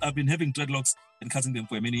 I've been having dreadlocks and cutting them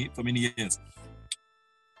for many years.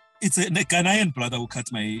 It's a Ghanaian brother who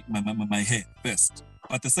cut my hair first,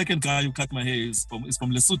 but the second guy who cut my hair is from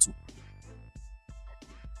Lesotho.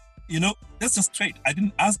 That's just trade. I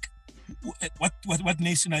didn't ask what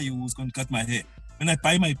nation are you who's going to cut my hair. When I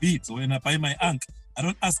buy my beads or when I buy my ankh, I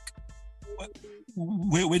don't ask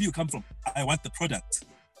where do you come from. I want the product.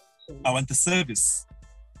 I want the service,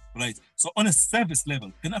 right? So on a service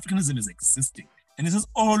level, Pan-Africanism is existing, and it has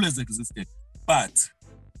always existed. But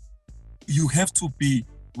you have to be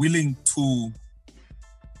willing to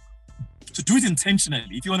do it intentionally.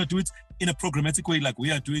 If you want to do it in a programmatic way, like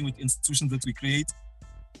we are doing with institutions that we create,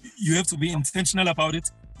 you have to be intentional about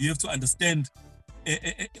it. You have to understand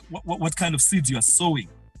what kind of seeds you are sowing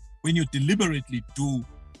when you deliberately do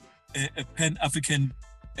a Pan-African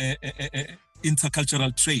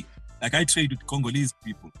intercultural trade. Like I trade with Congolese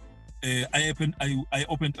people. I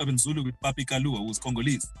opened Urban Zulu with Papi Kalua, who was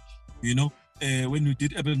Congolese. When we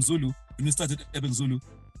did Urban Zulu, when we started Urban Zulu,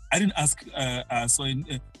 I didn't ask.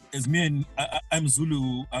 As me and I'm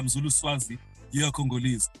Zulu Swazi, you are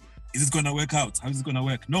Congolese. Is it gonna work out? How is it gonna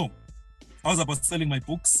work? No. I was about selling my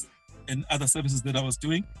books and other services that I was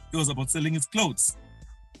doing. It was about selling his clothes.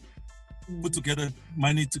 Put together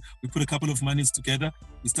money. We put a couple of monies together.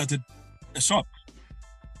 We started a shop.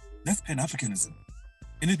 That's Pan-Africanism.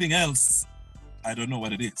 Anything else, I don't know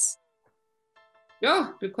what it is.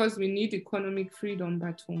 Yeah, because we need economic freedom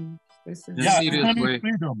back home. Economic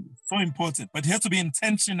freedom is so important, but you have to be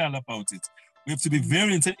intentional about it. We have to be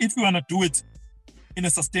very intentional. If we want to do it in a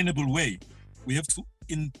sustainable way, we have to.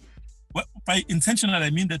 By intentional, I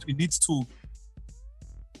mean that we need to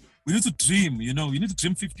dream. We need to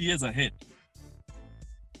dream 50 years ahead.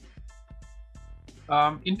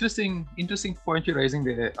 Interesting point you're raising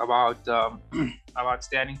there about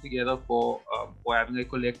standing together for having a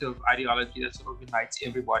collective ideology that sort of unites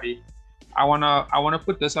everybody. I wanna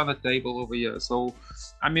put this on the table over here. So,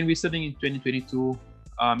 we're sitting in 2022.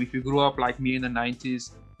 If you grew up like me in the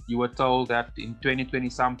 90s, you were told that in 2020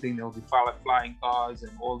 something there'll be flying cars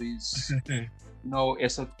and all these,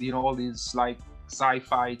 all these like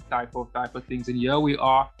sci-fi type of things. And here we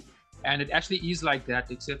are. And it actually is like that,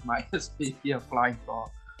 except minus maybe a flying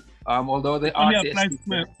car. Although they are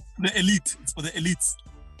the elite. It's for the elites.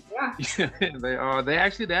 Yeah. They are. They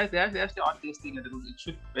actually are testing it. It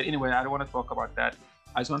should. But anyway, I don't want to talk about that.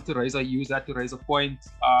 I just want to use that to raise a point.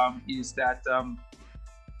 Is that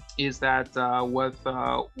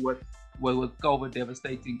with COVID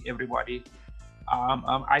devastating everybody.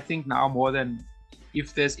 I think now more than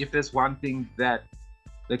if there's one thing that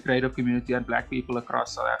the creative community and Black people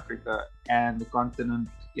across South Africa and the continent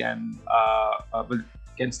can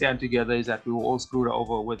stand together, is that we were all screwed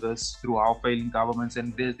over with this through our failing governments,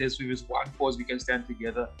 and there's one cause we can stand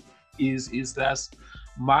together is this.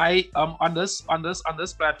 My on this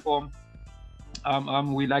platform,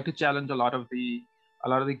 we like to challenge a lot of the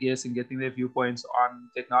guests in getting their viewpoints on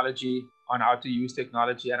technology, on how to use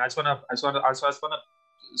technology, and I just wanna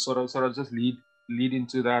sort of just lead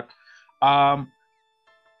into that.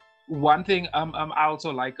 One thing I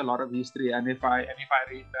also like a lot of history, and if I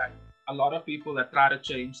read back, a lot of people that try to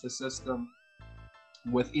change the system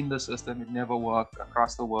within the system, it never worked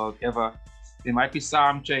across the world ever. There might be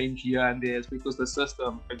some change here and there, because the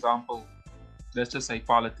system, for example, let's just say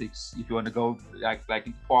politics, if you want to go like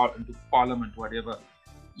into parliament, whatever,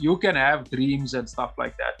 you can have dreams and stuff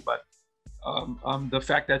like that, but the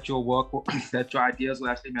fact that your work that your ideas will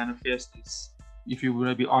actually manifest is, if you want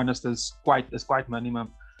to be honest, is quite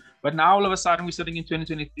minimum. But now all of a sudden we're sitting in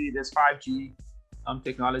 2023, there's 5G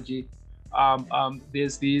technology.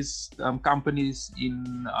 There's these companies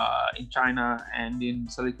in China and in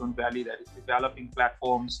Silicon Valley that is developing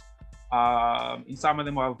platforms. In some of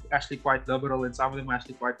them are actually quite liberal, and some of them are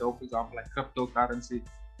actually quite dope, for example, like cryptocurrency.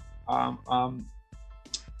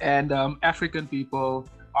 And African people,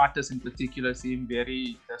 artists in particular, seem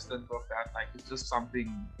very distant of that. Like, it's just something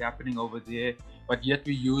happening over there, but yet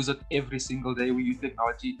we use it every single day. We use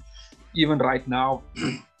technology even right now.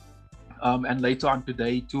 And later on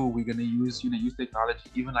today too, we're gonna use technology,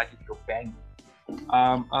 even like if you're bank.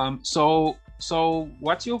 So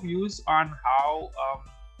what's your views on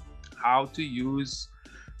how to use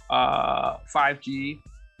 5G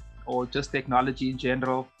or just technology in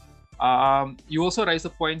general? You also raised a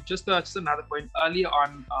point, just another point earlier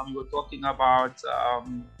on. You were talking about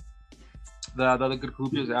the other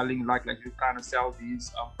group you're selling, like you're trying to sell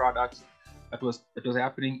these products. That was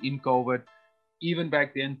happening in COVID. Even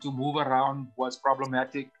back then, to move around was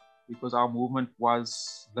problematic because our movement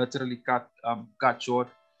was literally cut short.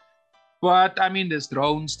 But I mean, there's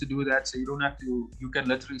drones to do that, so you don't have to. You can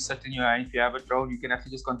literally sit in your hand. If you have a drone, you can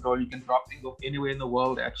actually just control. You can drop things off anywhere in the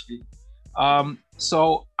world, actually.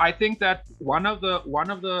 So I think that one of the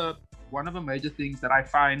major things that I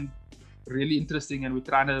find really interesting, and we're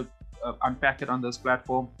trying to unpack it on this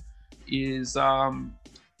platform, is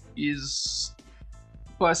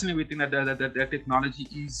personally, we think that technology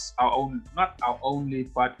is our own, not our only,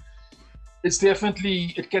 but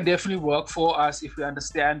it can definitely work for us if we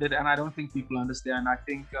understand it. And I don't think people understand. I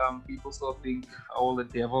think people still think all the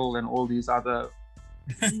devil and all these other.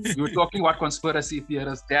 You were talking about conspiracy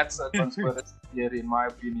theories. That's a conspiracy theory, in my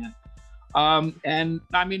opinion. And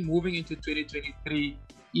I mean, moving into 2023,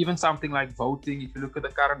 even something like voting. If you look at the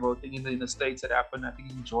current voting in the states that happened, I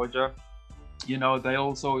think in Georgia, they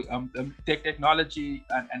also technology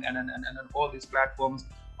and all these platforms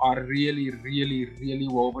are really, really, really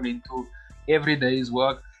woven into everyday's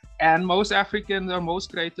work. And most Africans or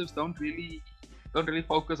most creatives don't really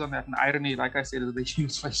focus on that. And irony, like I said, is they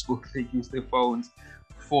use Facebook, they use their phones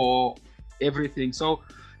for everything. So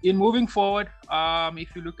in moving forward,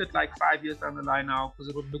 if you look at like 5 years down the line now,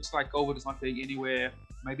 because it looks like COVID is not going anywhere,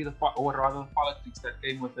 maybe the politics that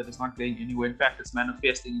came with it is not going anywhere. In fact, it's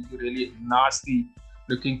manifesting into really nasty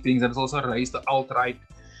looking things. And it's also raised the alt-right.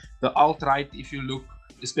 The alt-right, if you look,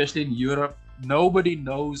 especially in Europe, nobody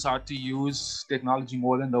knows how to use technology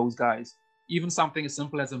more than those guys. Even something as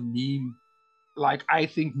simple as a meme. Like, I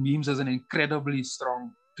think memes is an incredibly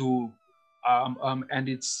strong tool. And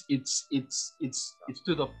it's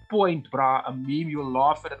to the point, brah. A meme, you'll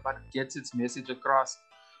laugh at it, but it gets its message across.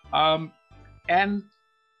 And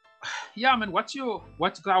yeah, man, I want to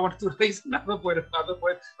raise another point,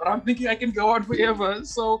 but I'm thinking I can go on forever.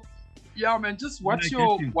 So yeah, man, just what's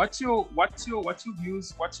your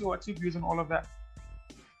views on all of that?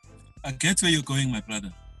 I get where you're going, my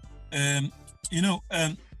brother. I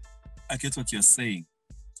get what you're saying.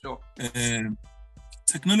 Sure.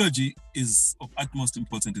 Technology is of utmost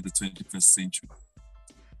importance in the 21st century.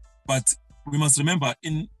 But we must remember,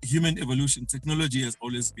 in human evolution, technology has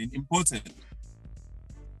always been important.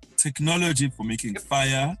 Technology for making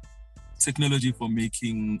fire, technology for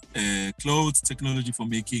making clothes, technology for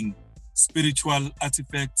making spiritual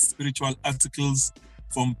artifacts, spiritual articles,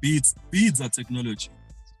 from beads. Beads are technology.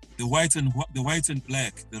 The white and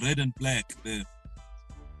black, the red and black,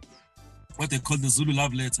 what they call the Zulu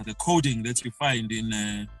love letter, the coding that you find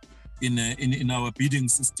in our beading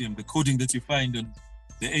system, the coding that you find in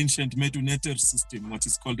the ancient Medu-Neter system, what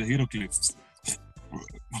is called the hieroglyphs.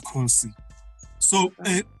 So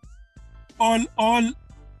all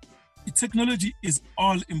technology is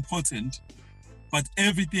all important, but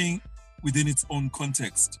everything within its own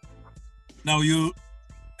context. Now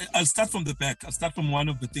I'll start from the back. I'll start from one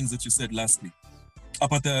of the things that you said lastly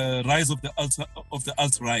about the rise of the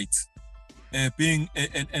alt-right being,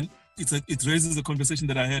 and it raises a conversation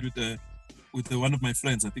that I had with one of my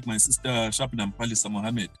friends. I think my sister Shabnam Palisa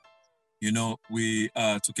Mohammed. You know, we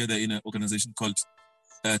are together in an organization called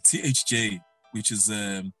THJ, which is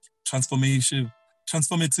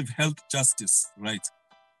Transformative Health Justice, right?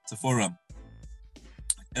 It's a forum.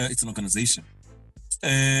 It's an organization.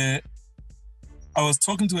 I was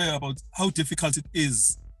talking to her about how difficult it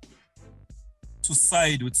is to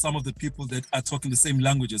side with some of the people that are talking the same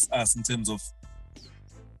language as us in terms of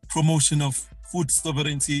promotion of food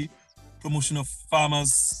sovereignty, promotion of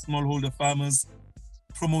farmers, smallholder farmers,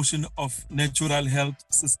 promotion of natural health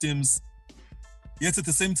systems. Yet at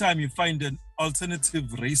the same time, you find an alternative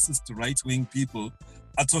racist right-wing people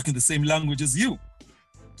are talking the same language as you.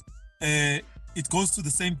 It goes to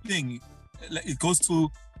the same thing. It goes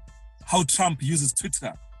to how Trump uses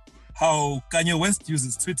Twitter, how Kanye West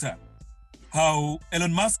uses Twitter, how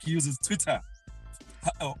Elon Musk uses Twitter,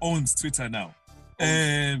 owns Twitter now.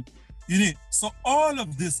 So all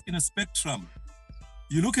of this in a spectrum,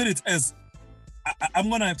 you look at it as, I'm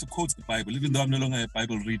going to have to quote the Bible, even though I'm no longer a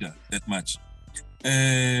Bible reader that much.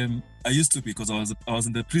 I used to be, because I was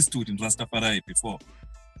in the priesthood in Rastafari before,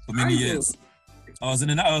 for many years. I was a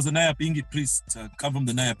Nyapingi priest. I come from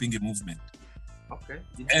the Nyapingi movement.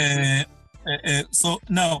 Okay. So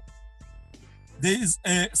now, there is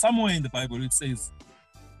somewhere in the Bible it says,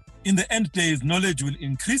 in the end days, knowledge will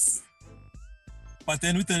increase, but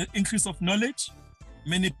then with the increase of knowledge,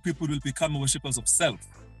 many people will become worshippers of self.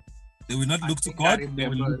 They will not look to God. They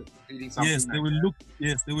will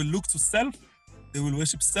look to self. They will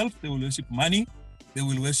worship self. They will worship money. They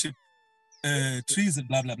will worship trees and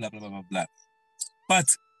blah blah blah blah blah blah blah. But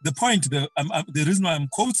the point, the reason why I'm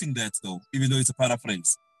quoting that, though, even though it's a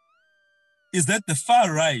paraphrase, is that the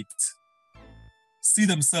far right see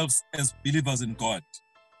themselves as believers in God,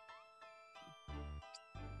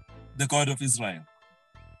 the God of Israel.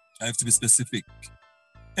 I have to be specific.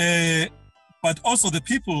 But also the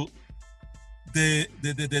people, and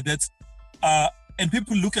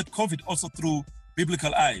people look at COVID also through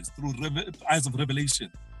biblical eyes, through eyes of revelation.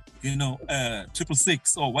 You know,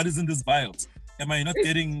 666, or what is in this vials? Am I not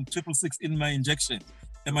getting 666 in my injection?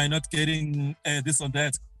 Am I not getting this or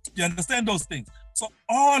that? You understand those things? So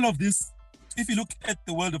all of this, if you look at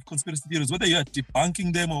the world of conspiracy theories, whether you are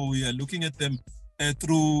debunking them or you are looking at them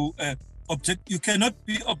through you cannot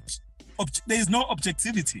be, there is no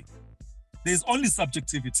objectivity. There is only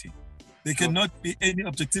subjectivity. There cannot be any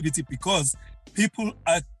objectivity, because people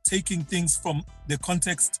are taking things from the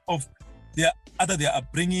context of their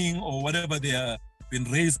upbringing or whatever they are been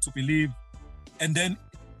raised to believe. And then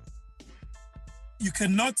you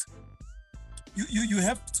cannot, you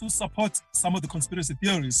have to support some of the conspiracy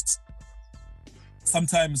theorists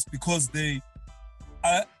sometimes because they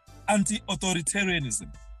are anti-authoritarianism.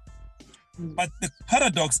 But the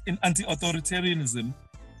paradox in anti-authoritarianism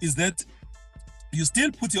is that you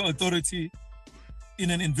still put your authority in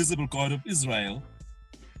an invisible God of Israel.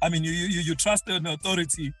 I mean, you trust an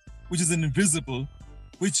authority which is an invisible,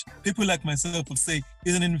 which people like myself will say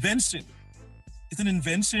is an invention. It's an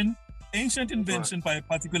invention, ancient invention by a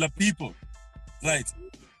particular people, right?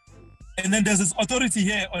 And then there's this authority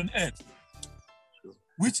here on earth,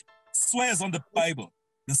 which swears on the Bible.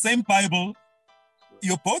 The same Bible,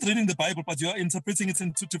 you're both reading the Bible, but you're interpreting it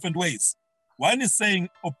in two different ways. One is saying,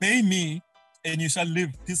 obey me and you shall live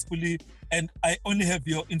peacefully, and I only have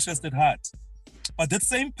your interest at heart. But that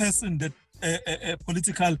same person, that a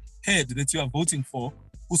political head that you are voting for,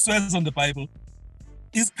 who swears on the Bible,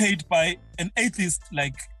 is paid by an atheist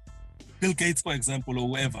like Bill Gates, for example, or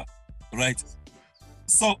whoever, right?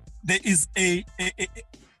 So there is a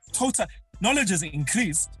total, knowledge has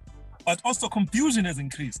increased, but also confusion has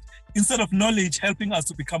increased. Instead of knowledge helping us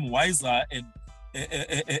to become wiser and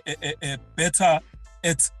better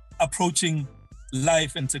at approaching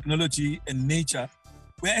life and technology and nature,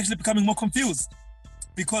 we're actually becoming more confused,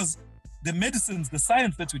 because the medicines, the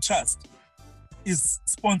science that we trust is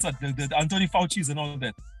sponsored, the Anthony Fauci's and all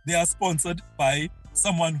that, they are sponsored by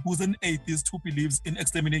someone who's an atheist who believes in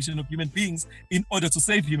extermination of human beings in order to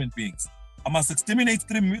save human beings. I must exterminate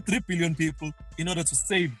 3 billion people in order to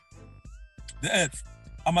save the earth.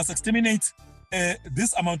 I must exterminate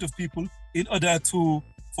this amount of people in order to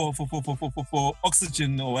for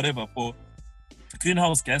oxygen or whatever, for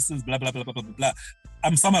greenhouse gases, blah, blah, blah, blah, blah, blah.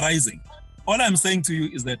 I'm summarizing. All I'm saying to you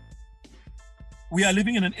is that we are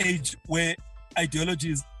living in an age where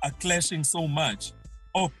ideologies are clashing so much.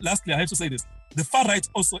 Oh, lastly, I have to say this. The far right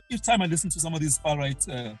also, each time I listen to some of these far right,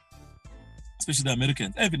 especially the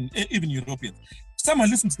Americans, even Europeans, each time I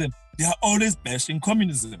listen to them, they are always bashing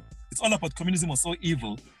communism. It's all about communism was so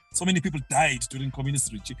evil. So many people died during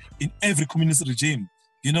communist regime, in every communist regime,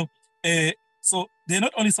 you know. So they're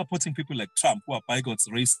not only supporting people like Trump, who are bigots,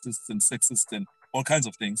 racists, and sexists, and all kinds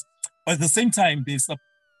of things, but at the same time,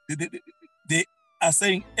 they are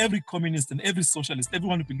saying every communist and every socialist,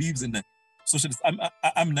 everyone who believes in the socialist,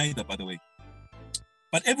 I'm neither, by the way,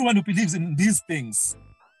 but everyone who believes in these things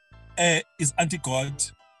is anti-God,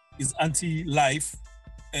 is anti-life,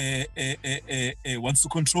 wants to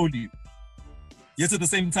control you. Yet at the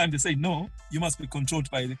same time, they say, no, you must be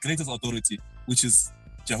controlled by the greatest authority, which is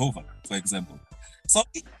Jehovah, for example. So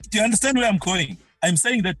do you understand where I'm going? I'm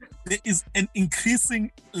saying that there is an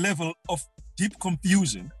increasing level of deep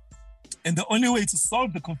confusion. And the only way to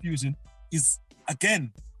solve the confusion is,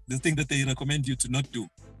 again, the thing that they recommend you to not do,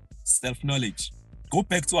 self-knowledge. Go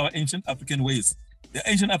back to our ancient African ways. The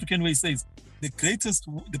ancient African way says the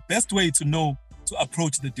best way to know, to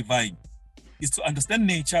approach the divine is to understand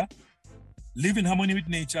nature, live in harmony with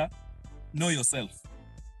nature, know yourself.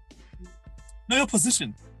 Know your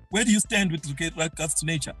position. Where do you stand with regards to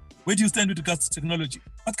nature? Where do you stand with regards to technology?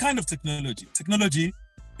 What kind of technology? Technology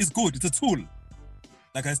is good. It's a tool.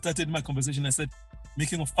 Like I started my conversation, I said,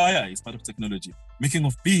 making of fire is part of technology. Making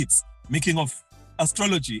of beads, making of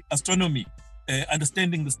astrology, astronomy,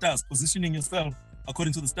 understanding the stars, positioning yourself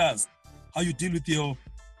according to the stars, how you deal with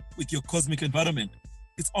your cosmic environment.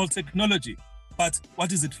 It's all technology. But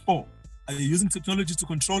what is it for? Are you using technology to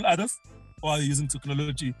control others, or are you using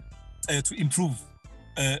technology to improve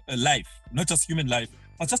life, not just human life,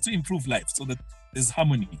 but just to improve life so that there's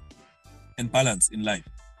harmony and balance in life?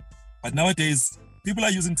 But nowadays, people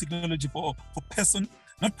are using technology for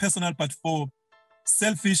not personal, but for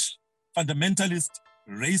selfish, fundamentalist,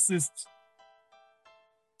 racist,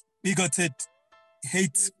 bigoted,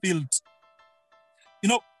 hate-filled. You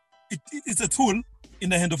know, it's a tool in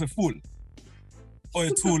the hand of a fool, or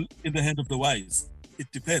a tool in the hand of the wise.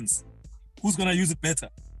 It depends. Who's going to use it better,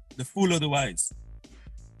 the fool or the wise?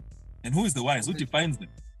 And who is the wise? Who defines them?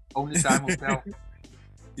 Only time will tell.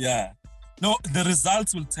 Yeah. No, the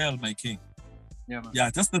results will tell, my king. Yeah, man. Yeah,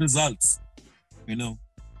 just the results. You know,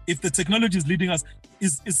 if the technology is leading us,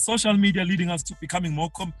 is social media leading us to becoming more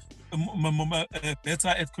better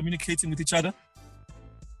at communicating with each other?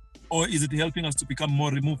 Or is it helping us to become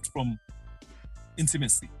more removed from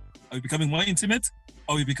intimacy? Are we becoming more intimate,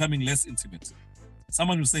 or are we becoming less intimate?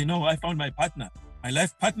 Someone will say, no, I found my partner, my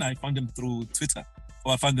life partner, I found them through Twitter,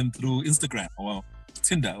 or I found them through Instagram, or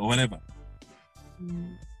Tinder, or whatever.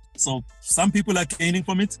 So some people are gaining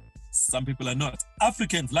from it, some people are not.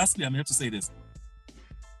 Africans, lastly, I have to say this.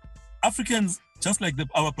 Africans, just like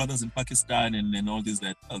our brothers in Pakistan and all this,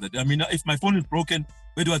 that. I mean, if my phone is broken,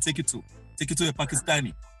 where do I take it to? Take it to a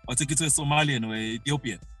Pakistani, or take it to a Somalian or a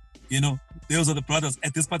Ethiopian. You know, those are the brothers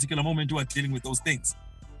at this particular moment who are dealing with those things.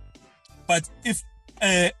 But if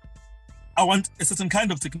I want a certain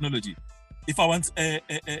kind of technology, if I want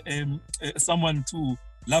someone to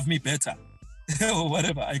love me better or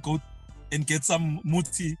whatever, I go and get some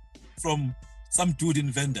muti from some dude in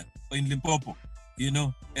Venda or in Limpopo, you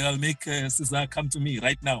know, and I'll make Cesar come to me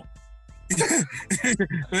right now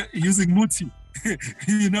using muti.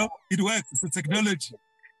 You know, it works. It's a technology.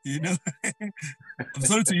 You know, I'm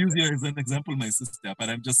sorry to use you as an example, my sister, but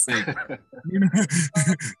I'm just saying. You know,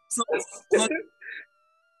 so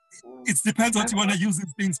it depends what you want to use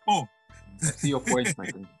these things for. I see your point, my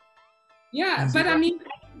friend. Yeah, but I mean,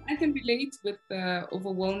 I can relate with the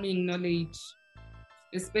overwhelming knowledge,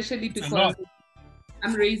 especially because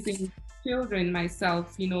I'm raising children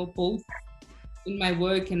myself, you know, both in my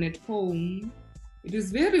work and at home. It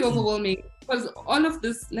is very overwhelming because all of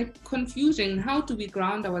this, like, confusion, how do we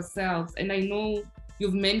ground ourselves? And I know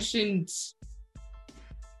you've mentioned,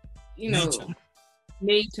 you know,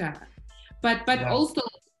 nature. But also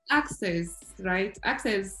access, right?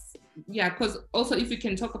 Access, yeah, because also if you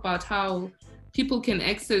can talk about how people can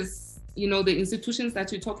access, you know, the institutions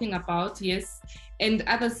that you're talking about, yes, and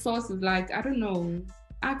other sources, like, I don't know,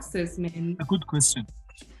 access, man. A good question.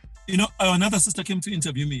 You know, another sister came to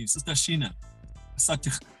interview me, Sister Sheena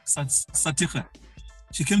Satikha.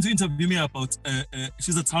 She came to interview me about,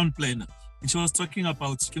 she's a town planner, and she was talking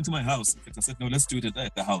about, she came to my house. In fact, I said, no, let's do it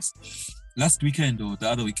at the house. Last weekend or the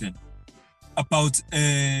other weekend, about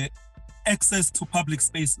access to public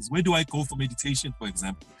spaces. Where do I go for meditation, for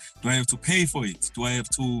example? Do I have to pay for it? Do I have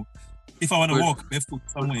to, if I want to walk barefoot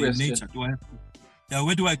somewhere in nature, do I have to,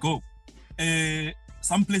 where do I go?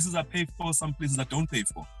 Some places I pay for, some places I don't pay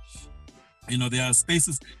for. You know, there are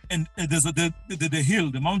spaces, and there's the hill,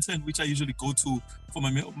 the mountain, which I usually go to for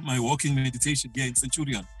my walking meditation here in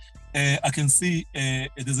Centurion. I can see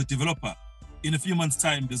there's a developer. In a few months'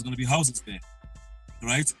 time, there's going to be houses there,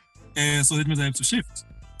 right? So that means I have to shift.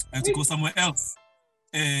 I have to go somewhere else.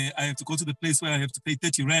 I have to go to the place where I have to pay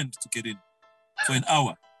 30 rand to get in for an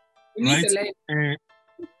hour, You need right? the land.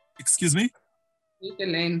 Excuse me? You need the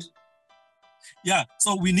land. Yeah,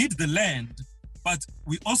 so we need the land, but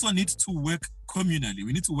we also need to work communally.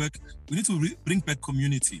 We need to bring back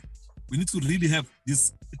community. We need to really have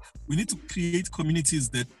this, we need to create communities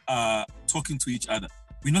that are talking to each other.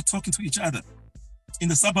 We're not talking to each other. In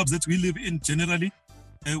the suburbs that we live in generally,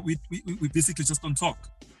 we basically just don't talk.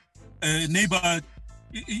 Neighbor,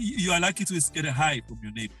 you are likely to get a hi from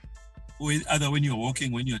your neighbor. Or either when you're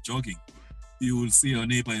walking, when you're jogging, you will see your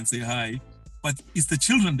neighbor and say hi. But it's the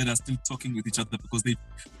children that are still talking with each other because they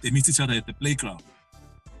meet each other at the playground.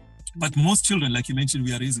 But most children, like you mentioned,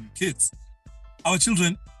 we are raising kids. Our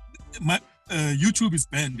children, YouTube is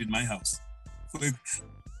banned in my house,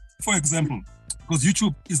 for example, because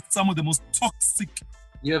YouTube is some of the most toxic.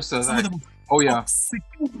 Yes, sir. Some of the most toxic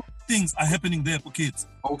things are happening there for kids.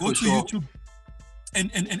 Go to YouTube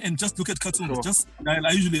and just look at cartoons. Just I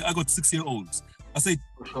got 6-year-olds. I say,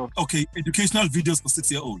 okay, educational videos for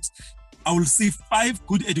 6-year-olds. I will see 5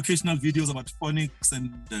 good educational videos about phonics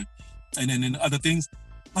and other things.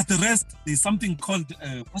 But the rest, there's something called,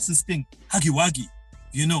 what's this thing? Huggy Wuggy.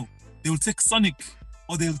 You know, they will take Sonic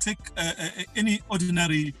or they'll take any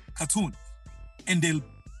ordinary cartoon and they'll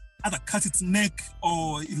either cut its neck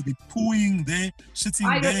or it'll be pooing there,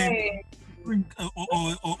 shitting there.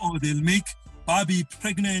 Or they'll make Barbie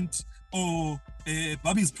pregnant or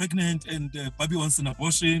Barbie is pregnant and Barbie wants an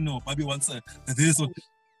abortion or Barbie wants this. Or,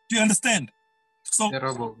 do you understand? So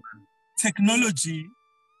terrible. Technology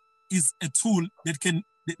is a tool that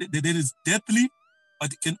is deadly,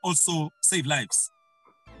 but it can also save lives.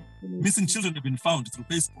 Missing children have been found through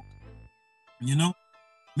Facebook. You know,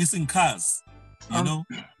 missing cars. You know.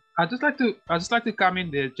 I just like to come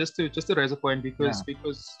in there just to raise a point because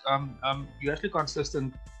you're actually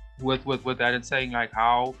consistent with that and saying like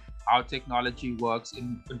how technology works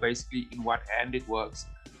in basically in what hand it works,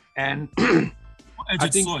 and I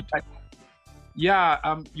think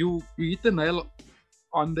you hit the nail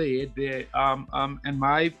on the head there. And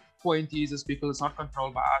my point is because it's not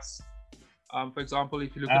controlled by us. For example,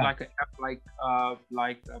 if you look at like an app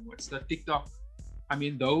like what's the TikTok, I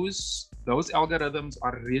mean those algorithms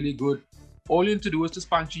are really good. All you need to do is just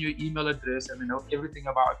punch in your email address and they know everything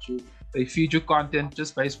about you. They feed you content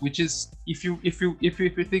just based, which is if you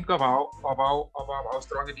think of how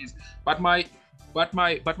strong it is. But my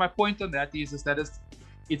point on that is that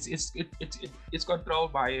it's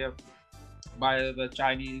controlled by the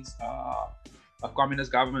Chinese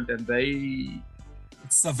communist government, and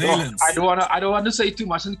it's surveillance. I don't want to say too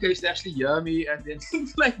much in case they actually hear me and then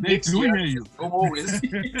like next year.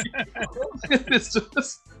 It's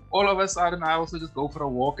just all of a sudden I also just go for a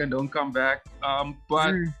walk and don't come back.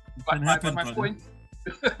 But my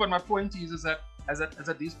point is that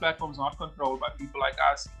these platforms are not controlled by people like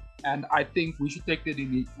us, and I think we should take the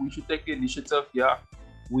initiative. Yeah,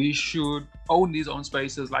 we should own these own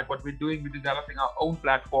spaces, like what we're doing. We're developing our own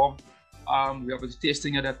platform. We are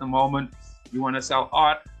testing it at the moment. We want to sell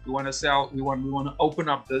art. We want to open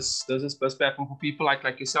up this platform for people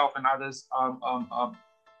like yourself and others.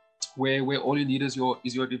 Where all you need is your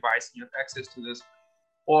device and you have access to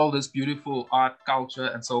all this beautiful art, culture,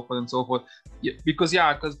 and so forth and so forth. Yeah, because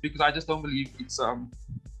I just don't believe it's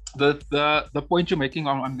the point you're making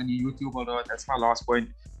on the YouTube. Although that's my last point.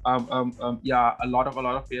 A lot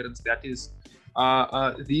of parents. That is,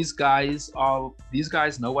 these guys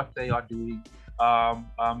know what they are doing.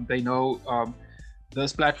 They know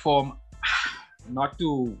this platform. Not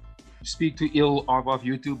to speak too ill of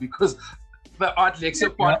YouTube because the Art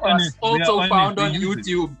Lecture podcast is also found on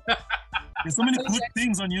YouTube. There's so many good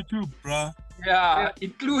things on YouTube, bruh. Yeah,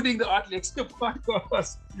 including the Art Lecture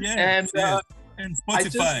podcast. Yeah, and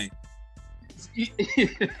Spotify.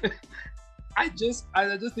 I just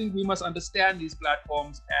think we must understand these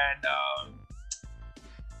platforms, and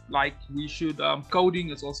like we should coding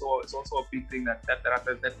is also a big thing that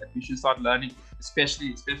we should start learning,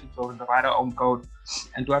 especially children, to write our own code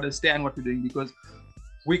and to understand what we're doing, because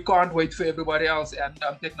we can't wait for everybody else, and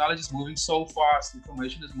technology is moving so fast,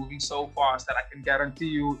 information is moving so fast that I can guarantee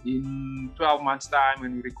you in 12 months time,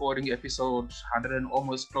 when we're recording episodes 100 and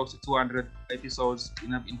almost close to 200 episodes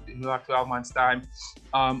in about 12 months time,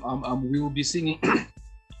 we will be singing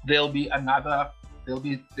there'll be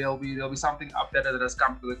something up there that has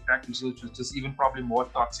come to the track, which is just even probably more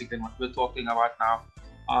toxic than what we're talking about now.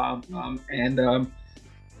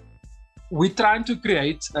 We're trying to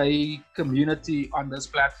create a community on this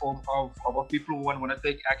platform of people who want to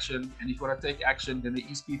take action, and if you want to take action, then there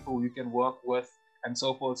is people you can work with and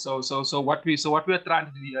so forth. So what we're trying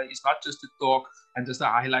to do here is not just to talk and just to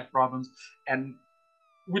highlight problems. And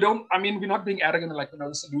we're not being arrogant and like we know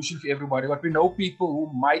the solution for everybody, but we know people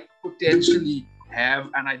who might potentially have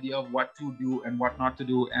an idea of what to do and what not to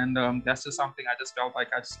do. And that's just something I just felt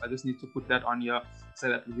like I just need to put that on here, so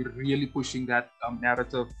that we're really pushing that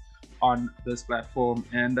narrative on this platform.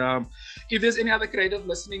 And if there's any other creative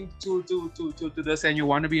listening to this and you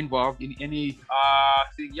want to be involved in any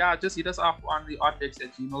thing, just hit us up on the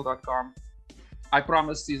artlex@gmail.com. I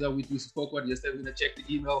promise, Caesar, we spoke about yesterday, we're going to check the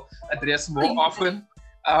email address more often.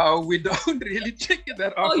 We don't really check it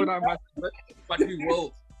that often, I must admit, but we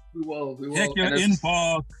will. Check your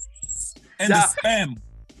inbox and the spam.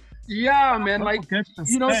 Yeah, man. Like,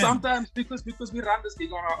 sometimes because we run this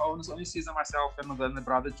thing on our own, it's only Caesar, myself, and then the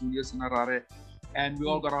brother Julius and Arare, and we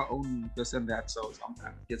all got our own this and that. So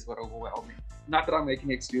sometimes it gets very overwhelming. Not that I'm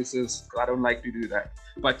making excuses, because I don't like to do that.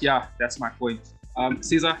 But yeah, that's my point.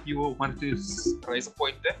 Caesar, you want to raise a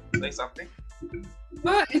point there? Say something?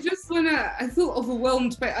 Well, I feel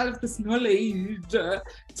overwhelmed by all of this knowledge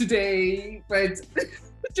today, but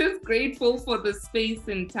just grateful for the space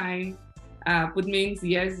and time. But Menzi,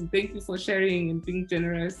 yes, thank you for sharing and being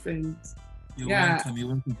generous. And You're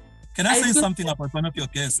welcome. Can I say something about one of your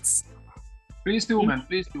guests? Please do, man.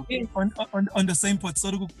 Please do. On the same point,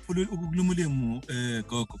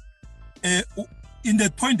 in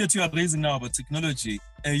the point that you are raising now about technology,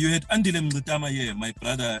 you had Andile Mlitama here, my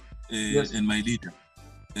brother and my leader.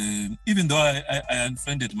 Even though I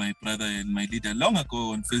unfriended my brother and my leader long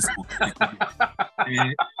ago on Facebook,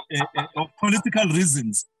 for political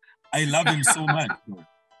reasons, I love him so much.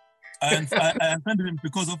 I unfriended him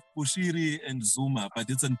because of Bushiri and Zuma, but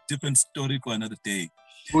it's a different story for another day.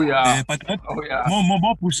 Oh yeah.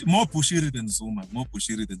 More Bushiri than Zuma.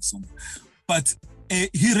 But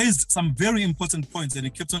he raised some very important points, and he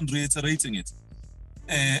kept on reiterating it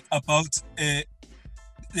about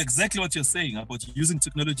exactly what you're saying about using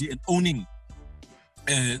technology and owning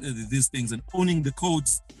these things and owning the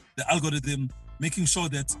codes, the algorithm, making sure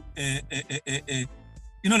that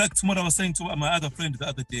like tomorrow I was saying to my other friend the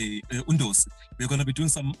other day, Undos, we're going to be doing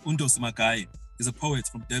some Undos Magai. He's a poet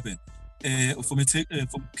from Durban, from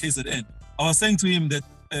KZN. I was saying to him that,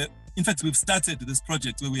 in fact, we've started this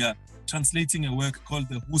project where we are translating a work called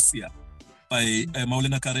The Husia by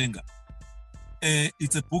Maulana Karenga.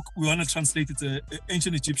 It's a book, we want to translate it,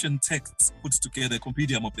 ancient Egyptian texts put together, a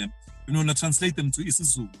compendium of them. We want to translate them to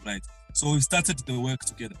isiZulu, right? So we started the work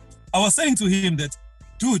together. I was saying to him that,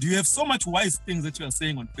 dude, you have so much wise things that you are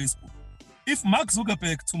saying on Facebook. If Mark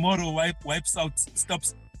Zuckerberg tomorrow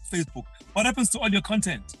stops Facebook, what happens to all your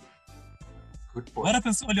content? Good point. What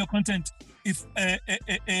happens to all your content if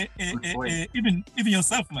even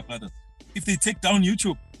yourself, my brother, if they take down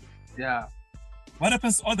YouTube? Yeah. What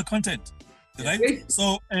happens to all the content? Right?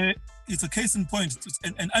 So it's a case in point.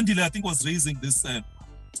 And Andile, I think, was raising this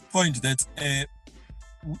point that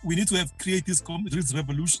we need to create this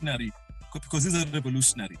revolutionary, because it's a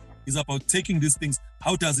revolutionary. It's about taking these things.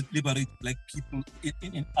 How does it liberate Black people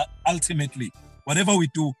ultimately? Whatever we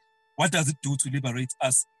do, what does it do to liberate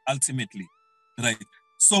us ultimately? Right?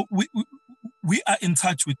 So we are in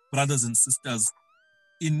touch with brothers and sisters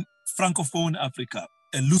in Francophone Africa,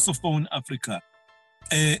 Lusophone Africa,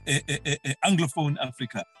 Anglophone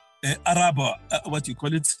Africa,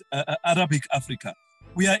 Arabic Africa.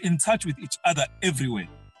 We are in touch with each other everywhere.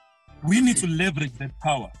 We need to leverage that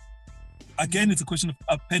power. Again, it's a question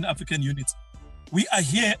of Pan-African unity. We are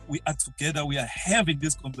here, we are together, we are having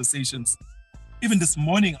these conversations. Even this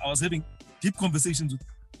morning, I was having deep conversations with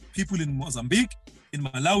people in Mozambique, in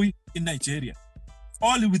Malawi, in Nigeria.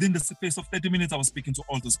 All within the space of 30 minutes, I was speaking to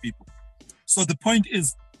all those people. So the point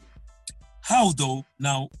is, how though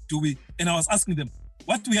now do we, and I was asking them,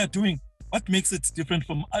 what we are doing, what makes it different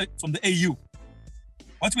from the AU?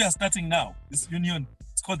 What we are starting now, this union,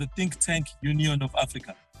 it's called the Think Tank Union of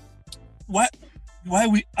Africa. Why are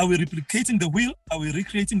we replicating the wheel? Are we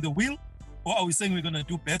recreating the wheel? Or are we saying we're going to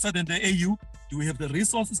do better than the AU? Do we have the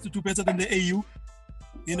resources to do better than the AU?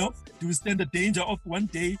 Do we stand the danger of one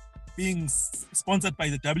day being sponsored by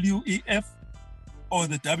the WEF or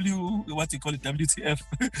the WTF?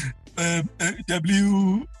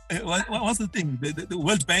 What's the thing? The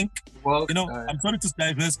World Bank? I'm sorry to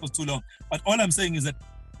digress for too long, but all I'm saying is that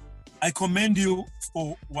I commend you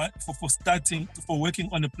for working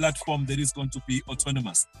on a platform that is going to be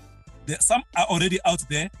autonomous. Some are already out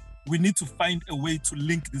there. We need to find a way to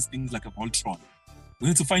link these things like a Voltron. We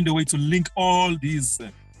need to find a way to link all these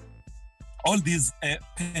all these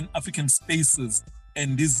Pan-African spaces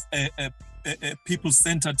and these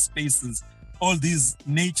people-centered spaces, all these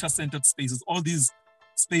nature-centered spaces, all these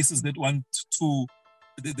spaces that want to,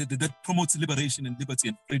 that promotes liberation and liberty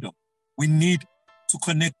and freedom. We need to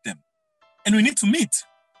connect them. And we need to meet.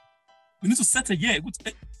 We need to set a year.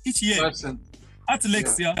 Each year, at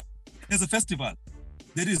Lexia, there's a festival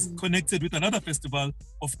that is connected with another festival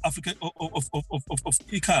of Africa, of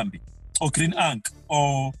Ikambi, or Green Ankh,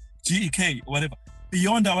 or GEK, or whatever.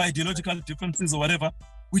 Beyond our ideological differences or whatever,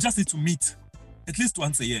 we just need to meet at least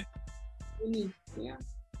once a year. Yeah.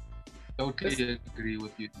 Totally agree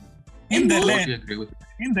with you. In the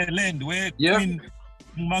land where Queen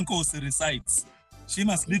Mankos resides. She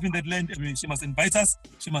must live in that land. She must invite us.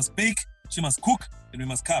 She must bake. She must cook, and we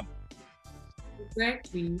must come.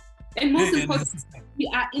 Exactly. And most importantly, we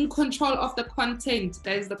are in control of the content.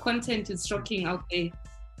 Guys, the content is shocking out there.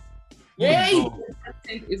 Yay! The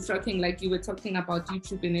content is shocking, like you were talking about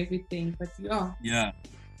YouTube and everything. But yeah.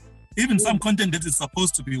 Even some content that is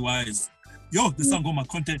supposed to be wise. The Sangoma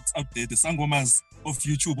content out there, the Sangomas of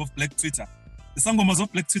YouTube, of Black Twitter. The Sangomas of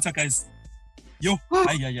Black Twitter, guys. They'll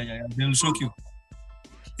shock you.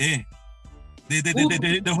 Yeah. The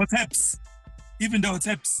hoteps, even the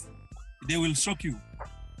hoteps, they will shock you.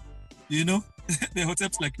 You know, the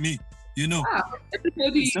hoteps like me, you know.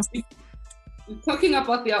 Everybody is talking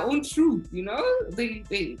about their own truth, you know.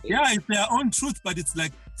 It's their own truth, but it's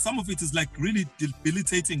like some of it is like really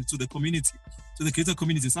debilitating to the community, to the creator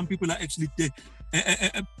community. Some people are actually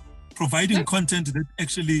providing content that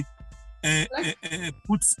actually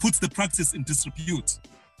puts the practice in disrepute.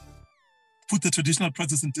 Put the traditional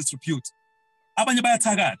practice in disrepute. Abanye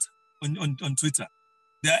bayathagatha on Twitter.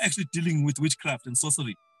 They are actually dealing with witchcraft and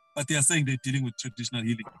sorcery, but they are saying they're dealing with traditional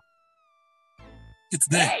healing. It's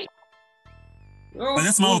there. Hey. But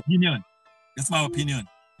that's my opinion. That's my opinion.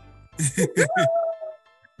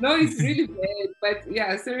 No, it's really bad. But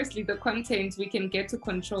yeah, seriously, the content we can get to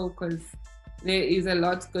control because there is a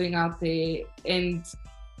lot going out there. And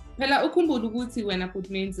phela ukhumbula ukuthi wena put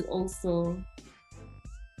Menzi also.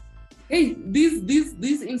 Hey,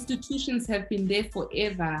 these institutions have been there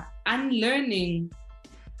forever, unlearning,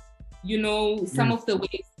 you know, some of the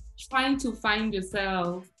ways, trying to find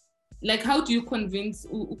yourself. Like, how do you convince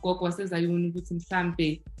Ugogo says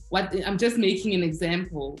what I'm just making an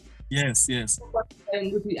example. Yes. You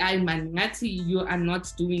are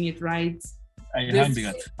not doing it right.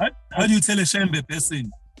 How do you tell a Shembe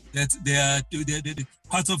person that they are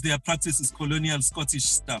part of their practice is colonial Scottish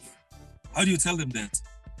stuff? How do you tell them that?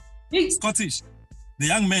 Scottish. The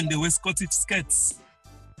young men, they wear Scottish skirts.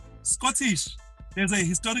 Scottish. There's a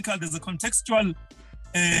contextual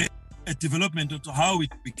development of how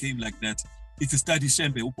it became like that. If you study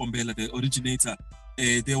Shembe, Upombela, the originator,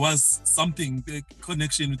 there was something, the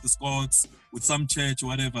connection with the Scots, with some church or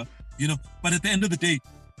whatever, you know. But at the end of the day,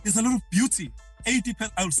 there's a lot of beauty.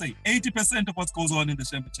 80% of what goes on in the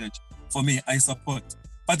Shembe church, for me, I support.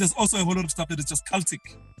 But there's also a whole lot of stuff that is just cultic.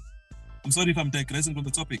 I'm sorry if I'm digressing from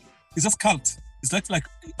the topic. It's just cult. It's like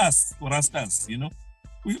us, or Rastas, you know.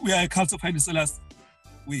 We are a cult of Haile Selassie.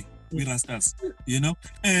 We Rastas, you know.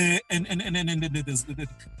 And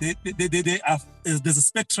there's a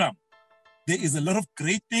spectrum. There is a lot of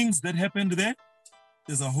great things that happened there.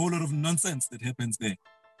 There's a whole lot of nonsense that happens there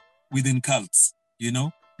within cults, you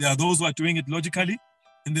know. There are those who are doing it logically,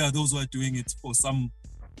 and there are those who are doing it for some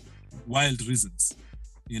wild reasons,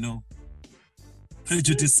 you know.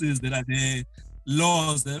 Prejudices that are there,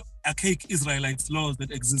 laws, that archaic Israelites laws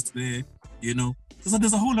that exist there, you know. So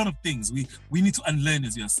there's a whole lot of things we need to unlearn,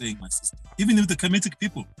 as you are saying, my sister. Even with the Kemetic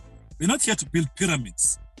people, we're not here to build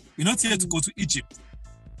pyramids. We're not here to go to Egypt.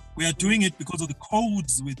 We are doing it because of the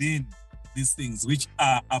codes within these things, which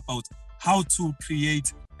are about how to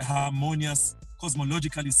create a harmonious,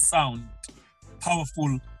 cosmologically sound,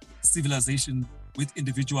 powerful civilization with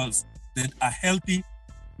individuals that are healthy,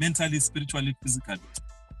 mentally, spiritually, physically.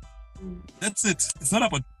 That's it. It's not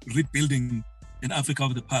about rebuilding in Africa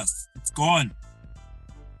of the past. It's gone.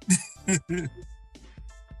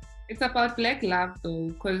 It's about Black love, though,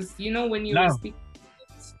 because you know when you were speaking,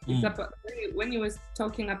 it's about when you were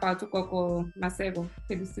talking about Ukoko Maseko,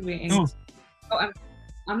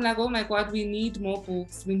 I'm like, oh my God, we need more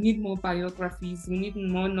books, we need more biographies, we need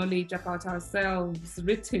more knowledge about ourselves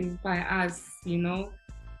written by us, you know.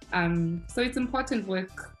 So it's important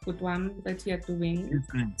work, Putwam, that you are doing.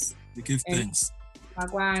 We give thanks.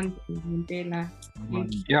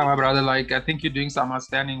 Yeah, my brother, like I think you're doing some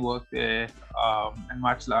outstanding work there, and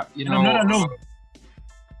much like you know. I'm not alone.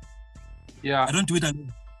 Yeah, I don't do it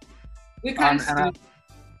alone. We can't do it.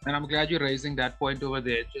 And I'm glad you're raising that point over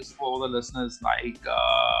there, just for all the listeners. Like,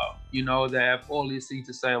 they have all these things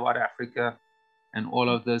to say about Africa and all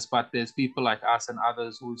of this, but there's people like us and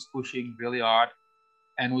others who's pushing really hard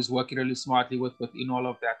and who's working really smartly within all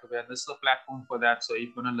of that. And this is a platform for that. So if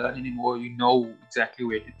you want to learn any more, you know exactly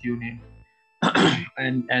where to tune in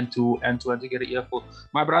and to get an earful.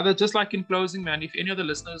 My brother, just like in closing, man, if any of the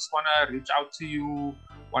listeners want to reach out to you,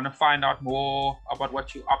 want to find out more about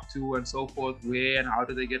what you're up to and so forth, where and how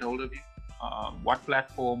do they get hold of you? What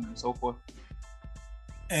platform and so forth?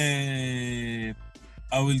 I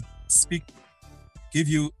will give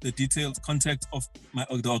you the detailed contact of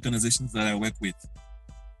the organizations that I work with.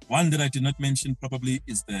 One that I did not mention probably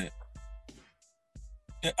is I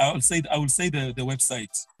will say the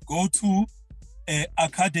website. Go to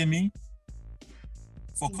Academy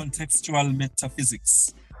for Contextual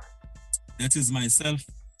Metaphysics. That is myself,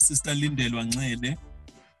 Sister Lindelwa Ncele,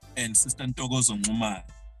 and Sister Ntokozo Ncumane.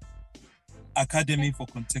 Academy for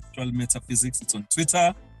Contextual Metaphysics. It's on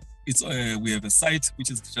Twitter. We have a site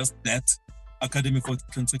which is just that, Academy for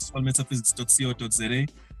Contextual Metaphysics.co.za.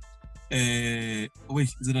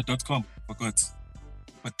 Wait, is it a .com? Forgot.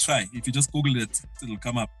 But try. If you just Google it, it'll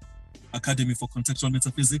come up. Academy for Contextual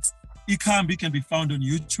Metaphysics. Ikambi can be found on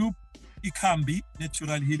YouTube. Ikambi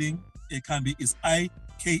Natural Healing. Ikambi is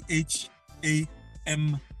IKHAMBI.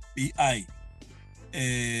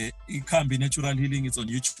 Ikambi Natural Healing. It's on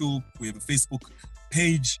YouTube. We have a Facebook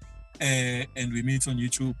page, and we meet on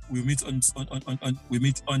YouTube. We meet on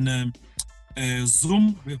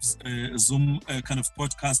Zoom. We have a Zoom kind of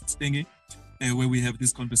podcast thingy where we have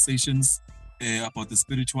these conversations about the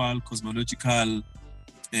spiritual, cosmological,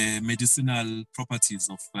 medicinal properties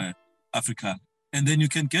of Africa. And then you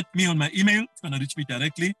can get me on my email. If you want to reach me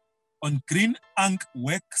directly on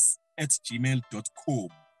greenankhworks@gmail.com.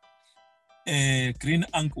 Green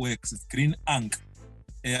Ankh Works. It's Green Ankh.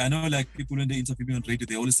 I know, like, people when they interview me on radio,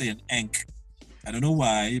 they always say an ankh. I don't know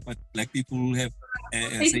why, but like people have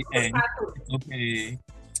say ankh. It's okay.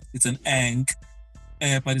 It's an ankh,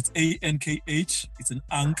 but it's ANKH. It's an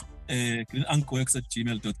ankh.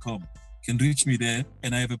 greenankhworks@gmail.com. You can reach me there,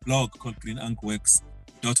 and I have a blog called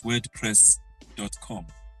greenankhworks.wordpress.com.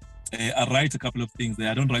 I write a couple of things there.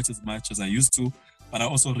 I don't write as much as I used to, but I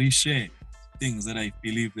also reshare things that I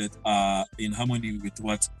believe that are in harmony with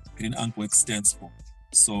what Green Ankh Works stands for.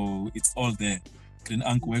 So it's all there.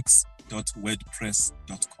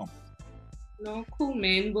 greenankhworks.wordpress.com. No, cool,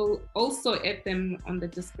 man. We'll also add them on the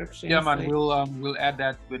description. Yeah, man. We'll add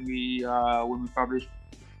that when we publish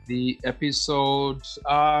the episode.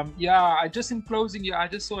 I just in closing, I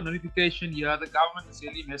just saw a notification. The government is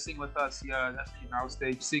really messing with us. That's actually now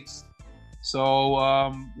stage 6. So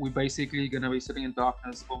we're basically gonna be sitting in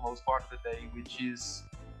darkness for most part of the day, which is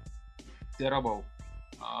terrible.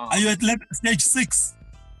 Are you at stage 6?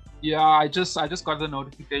 Yeah, I just got the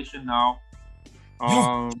notification now.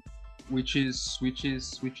 Which is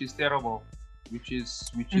terrible. Which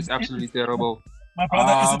is absolutely terrible. My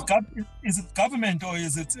brother, is it government or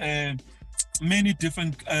is it many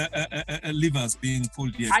different levers being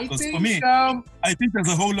pulled here? Because for me, I think there's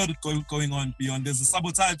a whole lot going on beyond. There's a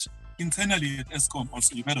sabotage internally at ESCOM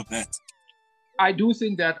also. You've heard of that? I do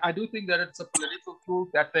think that it's a political coup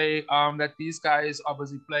that that these guys are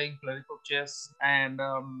busy playing political chess, and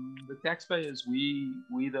the taxpayers, we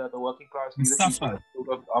the working class, we the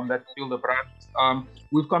people that feel the brunt.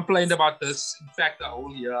 We've complained about this, in fact, the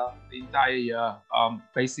whole year, the entire year,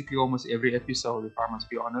 basically almost every episode, if I must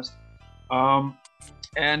be honest. And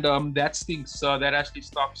that stinks. That actually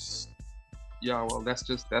stops. Yeah, well, that's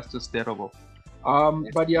just terrible.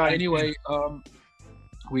 But yeah, anyway,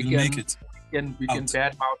 we can make it. We can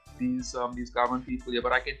badmouth these government people here,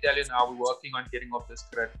 but I can tell you now, we're working on getting off this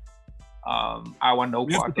grid. I want no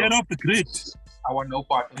part of get off the grid. I want no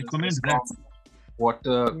part of this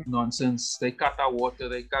water nonsense. They cut our water.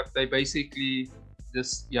 They basically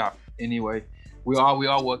just Anyway, we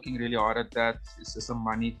are working really hard at that. It's just a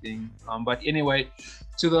money thing. But anyway,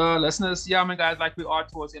 to the listeners, man, guys, like we are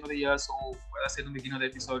towards the end of the year. So, as I said in the beginning of the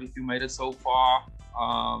episode, if you made it so far,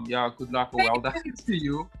 good luck or well done to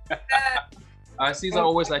you. Caesar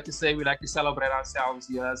always like to say we like to celebrate ourselves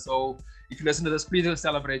here. So if you listen to this, please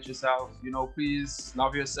celebrate yourself. Please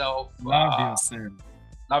love yourself. Love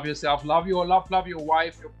yourself. Love your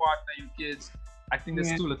wife, your partner, your kids. I think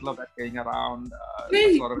there's too little of that going around.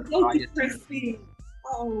 Too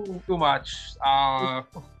much.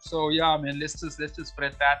 Man, let's just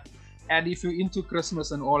spread that. And if you're into Christmas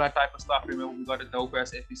and all that type of stuff, remember we got a dope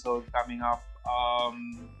ass episode coming up.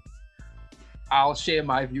 I'll share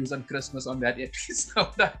my views on Christmas on that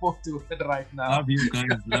episode. I won't do it right now. Love you guys.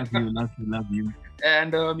 Love you.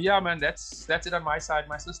 And yeah, man, that's it on my side.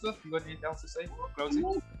 My sister, you got anything else to say before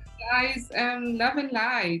closing? Guys, love and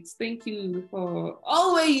light. Thank you for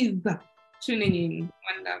always tuning in.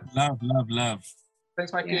 One love. Love.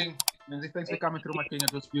 Thanks, my king. Menzi, thanks for coming through, my king.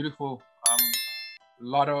 It was beautiful. A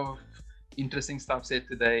lot of interesting stuff said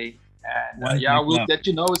today. And we'll let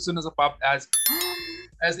you know as soon as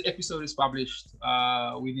as the episode is published.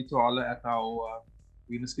 We need to holler at our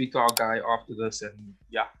we're gonna speak to our guy after this, and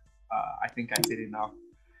I think I said it now.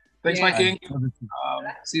 Thanks, my king.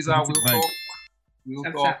 Caesar, we'll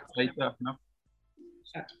talk later. No?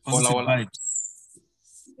 Positive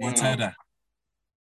vibes.